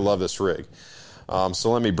 absolutely love this rig.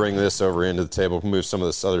 So let me bring this over into the table, move some of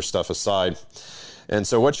this other stuff aside. And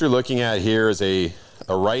so what you're looking at here is a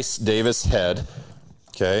Rice Davis head.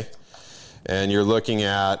 Okay, and you're looking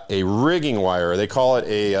at a rigging wire. They call it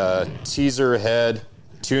a teaser head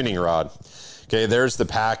tuning rod. Okay, there's the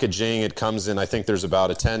packaging. It comes in, I think there's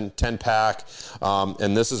about a 10 pack,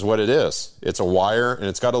 and this is what it is. It's a wire, and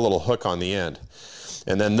it's got a little hook on the end.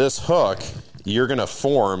 And then this hook, you're going to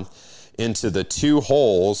form into the 2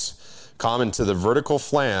 holes common to the vertical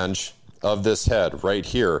flange of this head right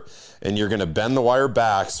here, and you're going to bend the wire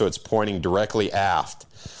back so it's pointing directly aft.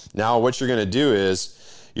 Now what you're going to do is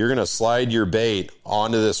you're going to slide your bait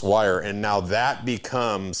onto this wire, and now that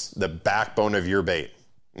becomes the backbone of your bait,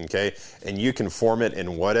 okay? And you can form it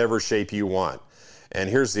in whatever shape you want. And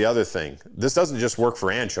here's the other thing. This doesn't just work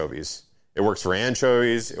for anchovies. It works for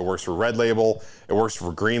anchovies, it works for red label, it works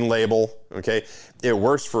for green label, okay? It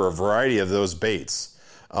works for a variety of those baits,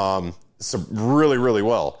 so really, really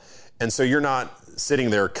well. And so you're not sitting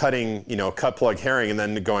there cutting, cut plug herring and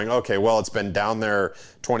then going, okay, well, it's been down there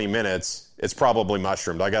 20 minutes. It's probably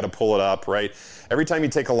mushroomed. I got to pull it up, right? Every time you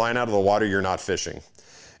take a line out of the water, you're not fishing.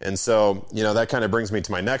 And so, that kind of brings me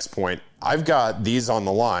to my next point. I've got these on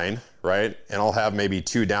the line, right? And I'll have maybe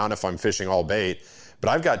 2 down if I'm fishing all bait, but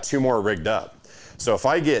I've got 2 more rigged up. So if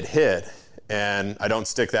I get hit and I don't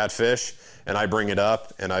stick that fish and I bring it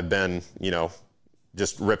up and I've been,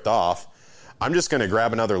 just ripped off, I'm just going to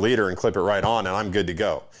grab another leader and clip it right on and I'm good to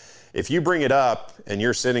go. If you bring it up and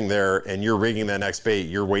you're sitting there and you're rigging that next bait,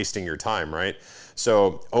 you're wasting your time, right?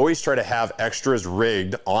 So always try to have extras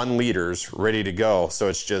rigged on leaders ready to go. So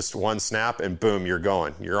it's just one snap and boom, you're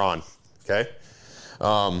going, you're on, okay?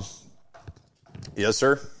 Yes,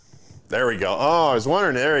 sir? There we go. Oh, I was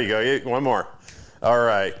wondering, there you go, one more. All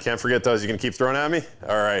right, can't forget those. You gonna keep throwing at me?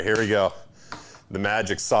 All right, here we go. The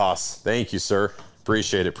magic sauce. Thank you, sir.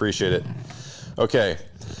 Appreciate it. Okay.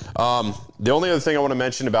 The only other thing I want to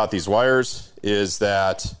mention about these wires is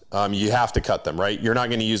that you have to cut them, right? You're not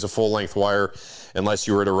going to use a full length wire unless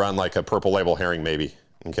you were to run like a Purple Label herring maybe,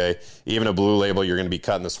 okay? Even a Blue Label, you're going to be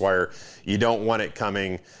cutting this wire. You don't want it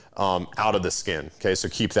coming out of the skin, okay? So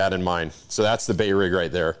keep that in mind. So that's the bait rig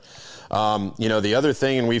right there. The other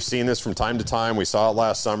thing, and we've seen this from time to time, we saw it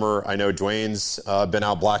last summer. I know Dwayne's been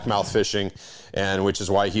out blackmouth fishing, and which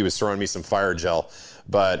is why he was throwing me some fire gel.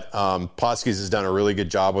 But Potskis has done a really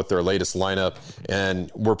good job with their latest lineup,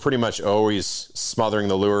 and we're pretty much always smothering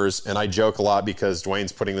the lures. And I joke a lot because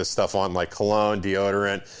Dwayne's putting this stuff on like cologne,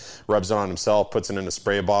 deodorant, rubs it on himself, puts it in a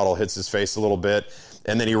spray bottle, hits his face a little bit,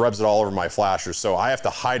 and then he rubs it all over my flashers. So I have to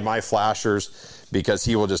hide my flashers because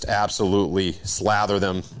he will just absolutely slather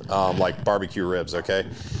them like barbecue ribs, okay?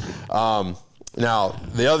 Now,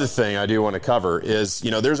 the other thing I do want to cover is,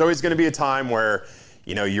 there's always going to be a time where,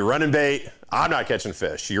 you're running bait, I'm not catching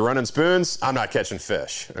fish. You're running spoons, I'm not catching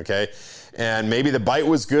fish, okay? And maybe the bite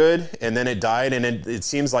was good, and then it died, and it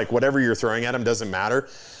seems like whatever you're throwing at him doesn't matter.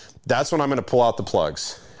 That's when I'm going to pull out the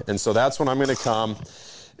plugs. And so that's when I'm going to come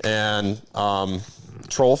and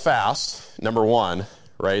troll fast, number one,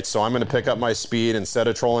 right? So I'm going to pick up my speed. Instead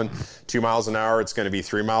of trolling 2 miles an hour, it's going to be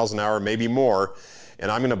 3 miles an hour, maybe more,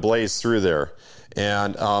 and I'm going to blaze through there.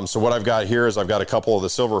 And so what I've got here is I've got a couple of the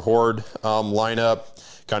Silver Horde lineup,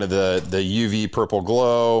 kind of the UV purple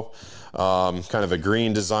glow, kind of a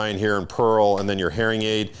green design here in pearl, and then your herring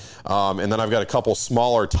aid. And then I've got a couple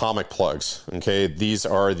smaller atomic plugs. Okay, these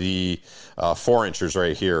are the 4-inchers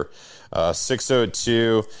right here,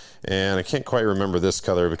 602, and I can't quite remember this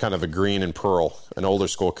color, but kind of a green and pearl, an older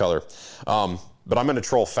school color. But I'm going to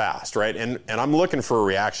troll fast, right? And I'm looking for a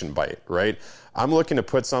reaction bite, right? I'm looking to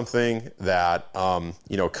put something that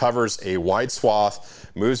covers a wide swath,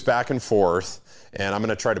 moves back and forth, and I'm going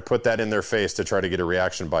to try to put that in their face to try to get a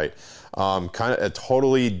reaction bite. Kind of a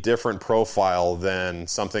totally different profile than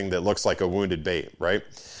something that looks like a wounded bait, right?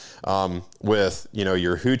 With,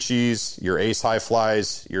 your hoochies, your ace high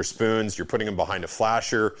flies, your spoons, you're putting them behind a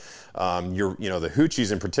flasher. The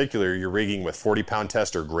hoochies in particular, you're rigging with 40-pound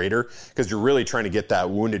test or greater because you're really trying to get that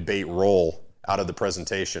wounded bait roll out of the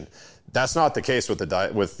presentation. That's not the case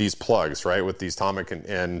with these plugs, right? With these Atomic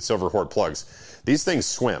and Silver Horde plugs. These things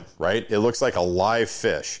swim, right? It looks like a live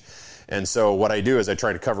fish. And so what I do is I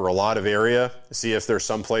try to cover a lot of area, see if there's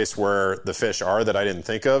some place where the fish are that I didn't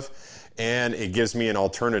think of. And it gives me an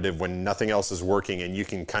alternative when nothing else is working, and you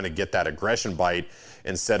can kind of get that aggression bite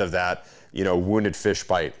instead of that, wounded fish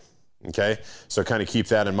bite. Okay? So kind of keep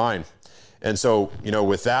that in mind. And so,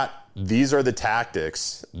 with that, these are the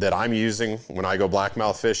tactics that I'm using when I go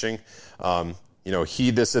blackmouth fishing.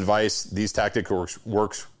 Heed this advice. These tactics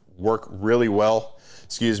work really well.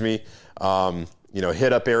 Hit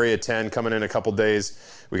up Area 10 coming in a couple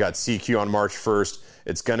days. We got CQ on March 1st.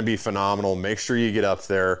 It's going to be phenomenal. Make sure you get up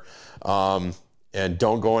there and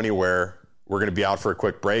don't go anywhere. We're going to be out for a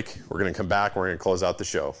quick break. We're going to come back. We're going to close out the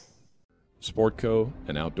show. Sportco,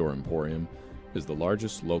 an outdoor emporium, is the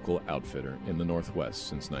largest local outfitter in the Northwest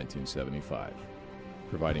since 1975,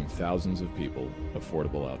 providing thousands of people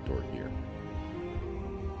affordable outdoor gear.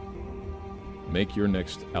 Make your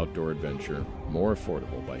next outdoor adventure more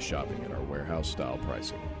affordable by shopping at our warehouse-style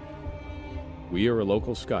pricing. We are a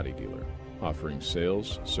local Scotty dealer, offering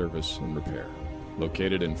sales, service, and repair.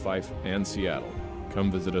 Located in Fife and Seattle, come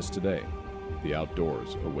visit us today. The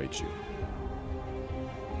outdoors await you.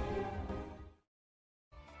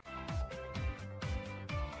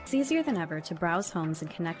 It's easier than ever to browse homes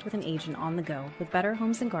and connect with an agent on the go with Better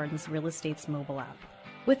Homes & Gardens Real Estate's mobile app.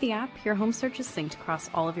 With the app, your home search is synced across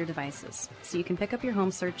all of your devices, so you can pick up your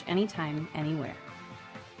home search anytime, anywhere.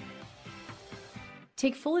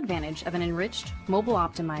 Take full advantage of an enriched,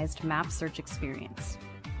 mobile-optimized map search experience.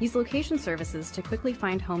 Use location services to quickly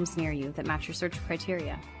find homes near you that match your search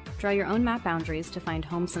criteria. Draw your own map boundaries to find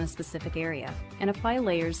homes in a specific area, and apply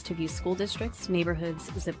layers to view school districts,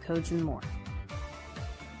 neighborhoods, zip codes, and more.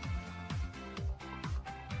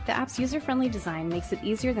 The app's user-friendly design makes it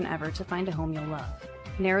easier than ever to find a home you'll love.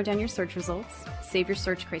 Narrow down your search results, save your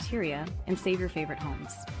search criteria, and save your favorite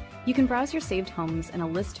homes. You can browse your saved homes in a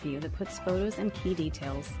list view that puts photos and key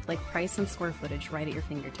details like price and square footage right at your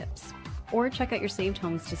fingertips. Or check out your saved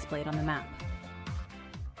homes displayed on the map.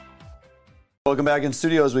 Welcome back in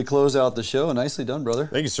studio as we close out the show. Nicely done, brother.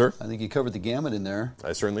 Thank you, sir. I think you covered the gamut in there.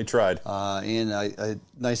 I certainly tried. And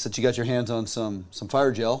nice that you got your hands on some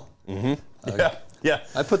fire gel. Mm-hmm. Yeah. Yeah.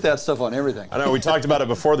 I put that stuff on everything. I know. We talked about it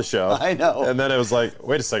before the show. I know. And then it was like,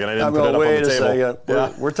 wait a second, I didn't put it up on the table. Wait a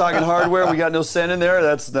second. We're talking hardware. We got no scent in there.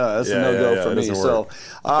 That's a no-go for me. So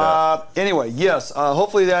anyway, yes,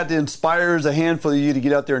 hopefully that inspires a handful of you to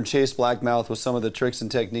get out there and chase blackmouth with some of the tricks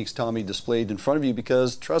and techniques Tommy displayed in front of you,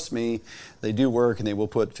 because trust me, they do work and they will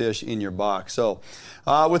put fish in your box. So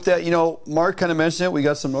with that, Mark kind of mentioned it. We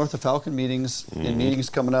got some North of Falcon meetings and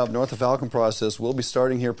meetings coming up. North of Falcon process will be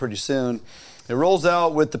starting here pretty soon. It rolls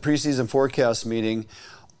out with the preseason forecast meeting.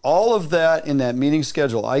 All of that in that meeting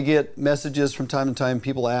schedule. I get messages from time to time.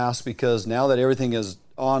 People ask, because now that everything is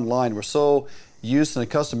online, we're so used and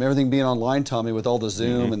accustomed to everything being online, Tommy, with all the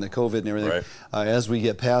Zoom and the COVID and everything, as we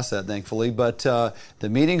get past that, thankfully. But the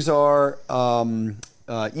meetings are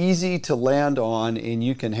easy to land on, and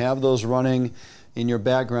you can have those running in your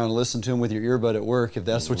background and listen to them with your earbud at work if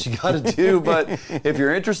that's what you got to do. But if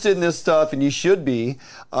you're interested in this stuff, and you should be,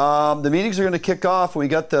 the meetings are going to kick off. We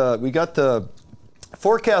got the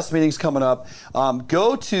forecast meetings coming up.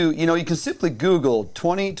 Go to, you can simply Google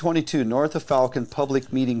 2022 North of Falcon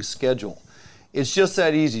public meeting schedule. It's just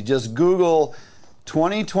that easy. Just Google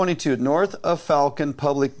 2022 North of Falcon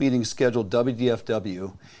public meeting schedule,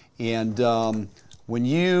 WDFW, and when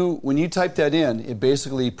you type that in, it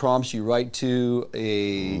basically prompts you right to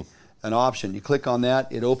an option. You click on that,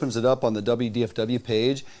 it opens it up on the WDFW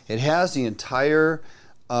page. It has the entire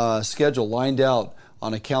schedule lined out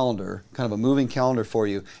on a calendar, kind of a moving calendar for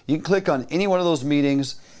you. You can click on any one of those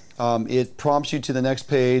meetings. It prompts you to the next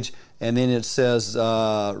page, and then it says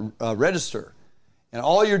register. And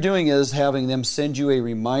all you're doing is having them send you a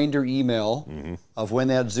reminder email of when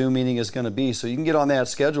that Zoom meeting is going to be. So you can get on that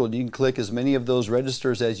schedule, and you can click as many of those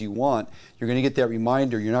registers as you want. You're going to get that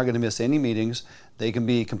reminder. You're not going to miss any meetings. They can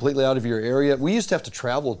be completely out of your area. We used to have to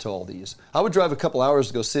travel to all these. I would drive a couple hours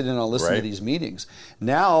to go sit in and listen to these meetings.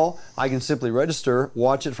 Now I can simply register,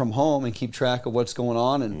 watch it from home, and keep track of what's going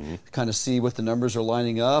on, and kind of see what the numbers are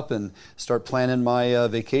lining up, and start planning my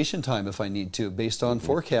vacation time if I need to, based on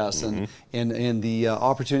forecasts and the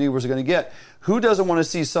opportunity we're going to get. Who doesn't want to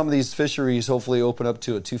see some of these fisheries hopefully open up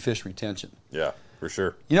to a 2-fish retention? Yeah, for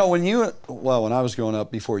sure. When I was growing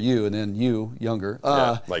up before you, and then you, younger.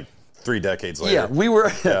 Like 3 decades later.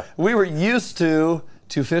 Yeah, we were used to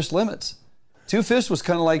 2-fish limits. 2 fish was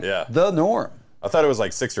kind of like the norm. I thought it was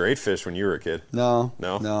like 6 or 8 fish when you were a kid. No.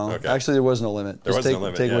 Okay. Actually, there was no limit. There was no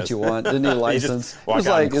limit. Take what you want. Didn't need a license. It was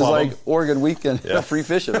like Oregon weekend, free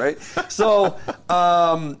fishing, right? So,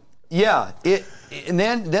 and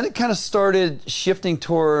then it kind of started shifting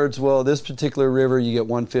towards, this particular river you get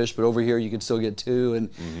 1 fish, but over here you can still get 2.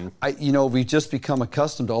 And we've just become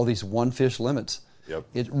accustomed to all these 1-fish limits. Yep.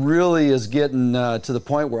 It really is getting to the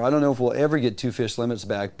point where I don't know if we'll ever get 2-fish limits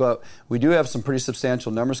back, but we do have some pretty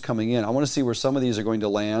substantial numbers coming in. I want to see where some of these are going to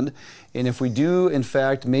land. And if we do, in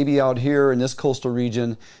fact, maybe out here in this coastal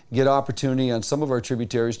region, get opportunity on some of our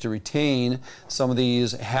tributaries to retain some of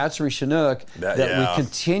these hatchery Chinook that we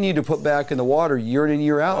continue to put back in the water year in and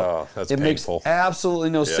year out. Oh, that's it painful. Makes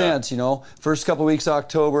absolutely no sense. First couple weeks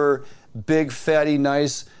October, big, fatty,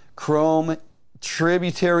 nice chrome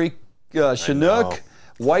tributary Chinook,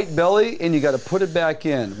 white belly, and you got to put it back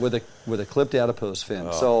in with a clipped adipose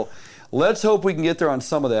fin. So let's hope we can get there on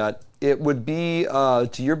some of that. It would be to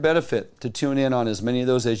your benefit to tune in on as many of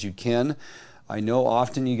those as you can. I know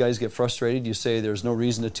often you guys get frustrated. You say there's no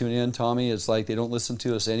reason to tune in, Tommy. It's like they don't listen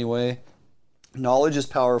to us anyway. Knowledge is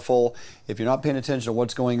powerful. If you're not paying attention to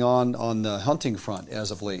what's going on the hunting front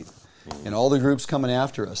as of late, and all the groups coming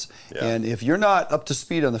after us. Yeah. And if you're not up to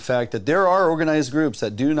speed on the fact that there are organized groups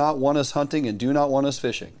that do not want us hunting and do not want us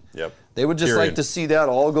fishing, they would just like to see that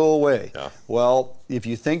all go away. Yeah. Well, if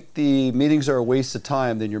you think the meetings are a waste of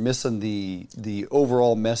time, then you're missing the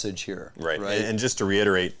overall message here. Right. And just to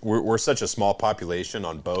reiterate, we're such a small population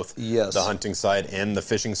on both the hunting side and the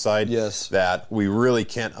fishing side that we really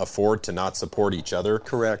can't afford to not support each other.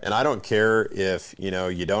 Correct. And I don't care if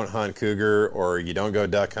you don't hunt cougar, or you don't go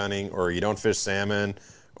duck hunting, or you don't fish salmon,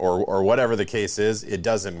 or whatever the case is. It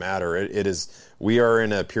doesn't matter. It is. We are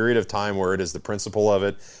in a period of time where it is the principle of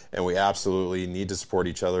it, and we absolutely need to support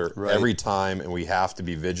each other every time, and we have to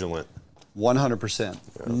be vigilant. 100%.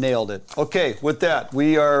 Yeah. Nailed it. Okay, with that,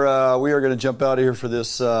 we are going to jump out of here for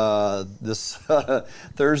this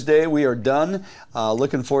Thursday. We are done.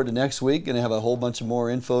 Looking forward to next week. Going to have a whole bunch of more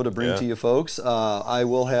info to bring to you folks. I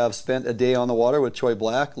will have spent a day on the water with Troy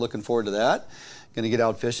Black. Looking forward to that. Going to get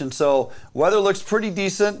out fishing. So weather looks pretty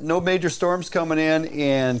decent. No major storms coming in,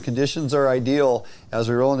 and conditions are ideal as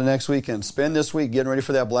we roll into next weekend. Spend this week getting ready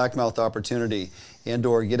for that blackmouth opportunity,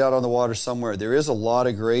 and/or get out on the water somewhere. There is a lot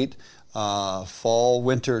of great fall,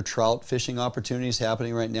 winter trout fishing opportunities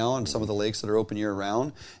happening right now on some of the lakes that are open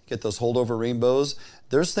year-round. Get those holdover rainbows.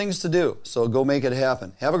 There's things to do, so go make it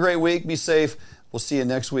happen. Have a great week. Be safe. We'll see you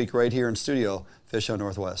next week right here in studio, Fish Hunt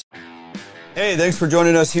Northwest. Hey, thanks for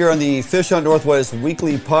joining us here on the Fish Hunt Northwest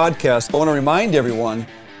weekly podcast. I want to remind everyone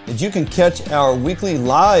that you can catch our weekly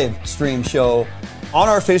live stream show on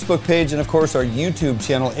our Facebook page and, of course, our YouTube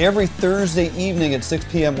channel every Thursday evening at 6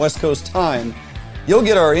 p.m. West Coast time. You'll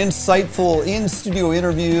get our insightful in-studio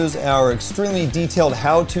interviews, our extremely detailed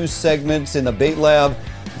how-to segments in the Bait Lab,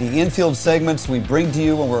 the infield segments we bring to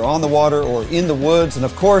you when we're on the water or in the woods, and,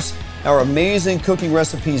 of course, our amazing cooking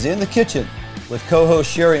recipes in the kitchen with co-host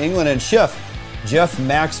Sherry England and Chef Jeff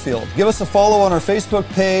Maxfield. Give us a follow on our Facebook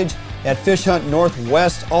page at Fish Hunt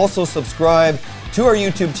Northwest. Also subscribe to our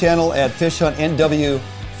YouTube channel at Fish Hunt NW.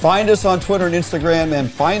 Find us on Twitter and Instagram. And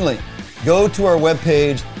finally, go to our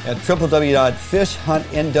webpage at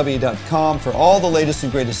www.fishhuntnw.com for all the latest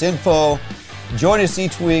and greatest info. Join us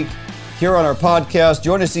each week here on our podcast.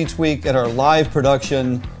 Join us each week at our live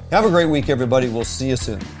production. Have a great week, everybody. We'll see you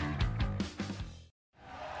soon.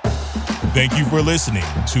 Thank you for listening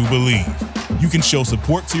to Believe. You can show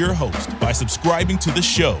support to your host by subscribing to the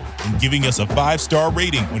show and giving us a 5-star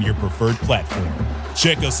rating on your preferred platform.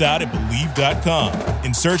 Check us out at Believe.com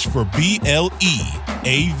and search for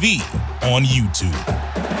BLEAV on YouTube.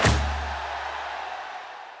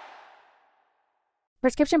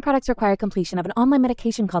 Prescription products require completion of an online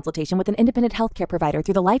medication consultation with an independent healthcare provider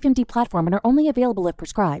through the LifeMD platform and are only available if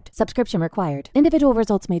prescribed. Subscription required. Individual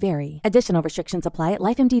results may vary. Additional restrictions apply at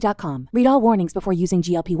lifemd.com. Read all warnings before using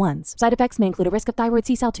GLP-1s. Side effects may include a risk of thyroid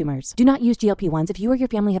C-cell tumors. Do not use GLP-1s if you or your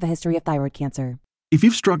family have a history of thyroid cancer. If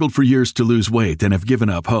you've struggled for years to lose weight and have given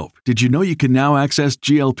up hope, did you know you can now access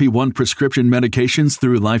GLP-1 prescription medications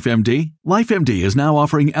through LifeMD? LifeMD is now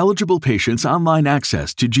offering eligible patients online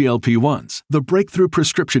access to GLP-1s, the breakthrough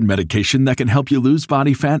prescription medication that can help you lose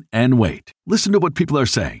body fat and weight. Listen to what people are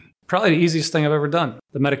saying. Probably the easiest thing I've ever done.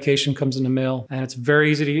 The medication comes in the mail, and it's very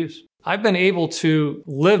easy to use. I've been able to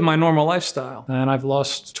live my normal lifestyle, and I've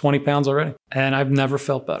lost 20 pounds already, and I've never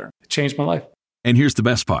felt better. It changed my life. And here's the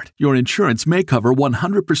best part. Your insurance may cover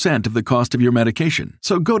 100% of the cost of your medication.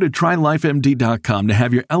 So go to TryLifeMD.com to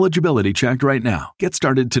have your eligibility checked right now. Get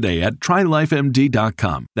started today at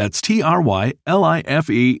TryLifeMD.com. That's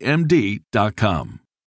TryLifeMD.com.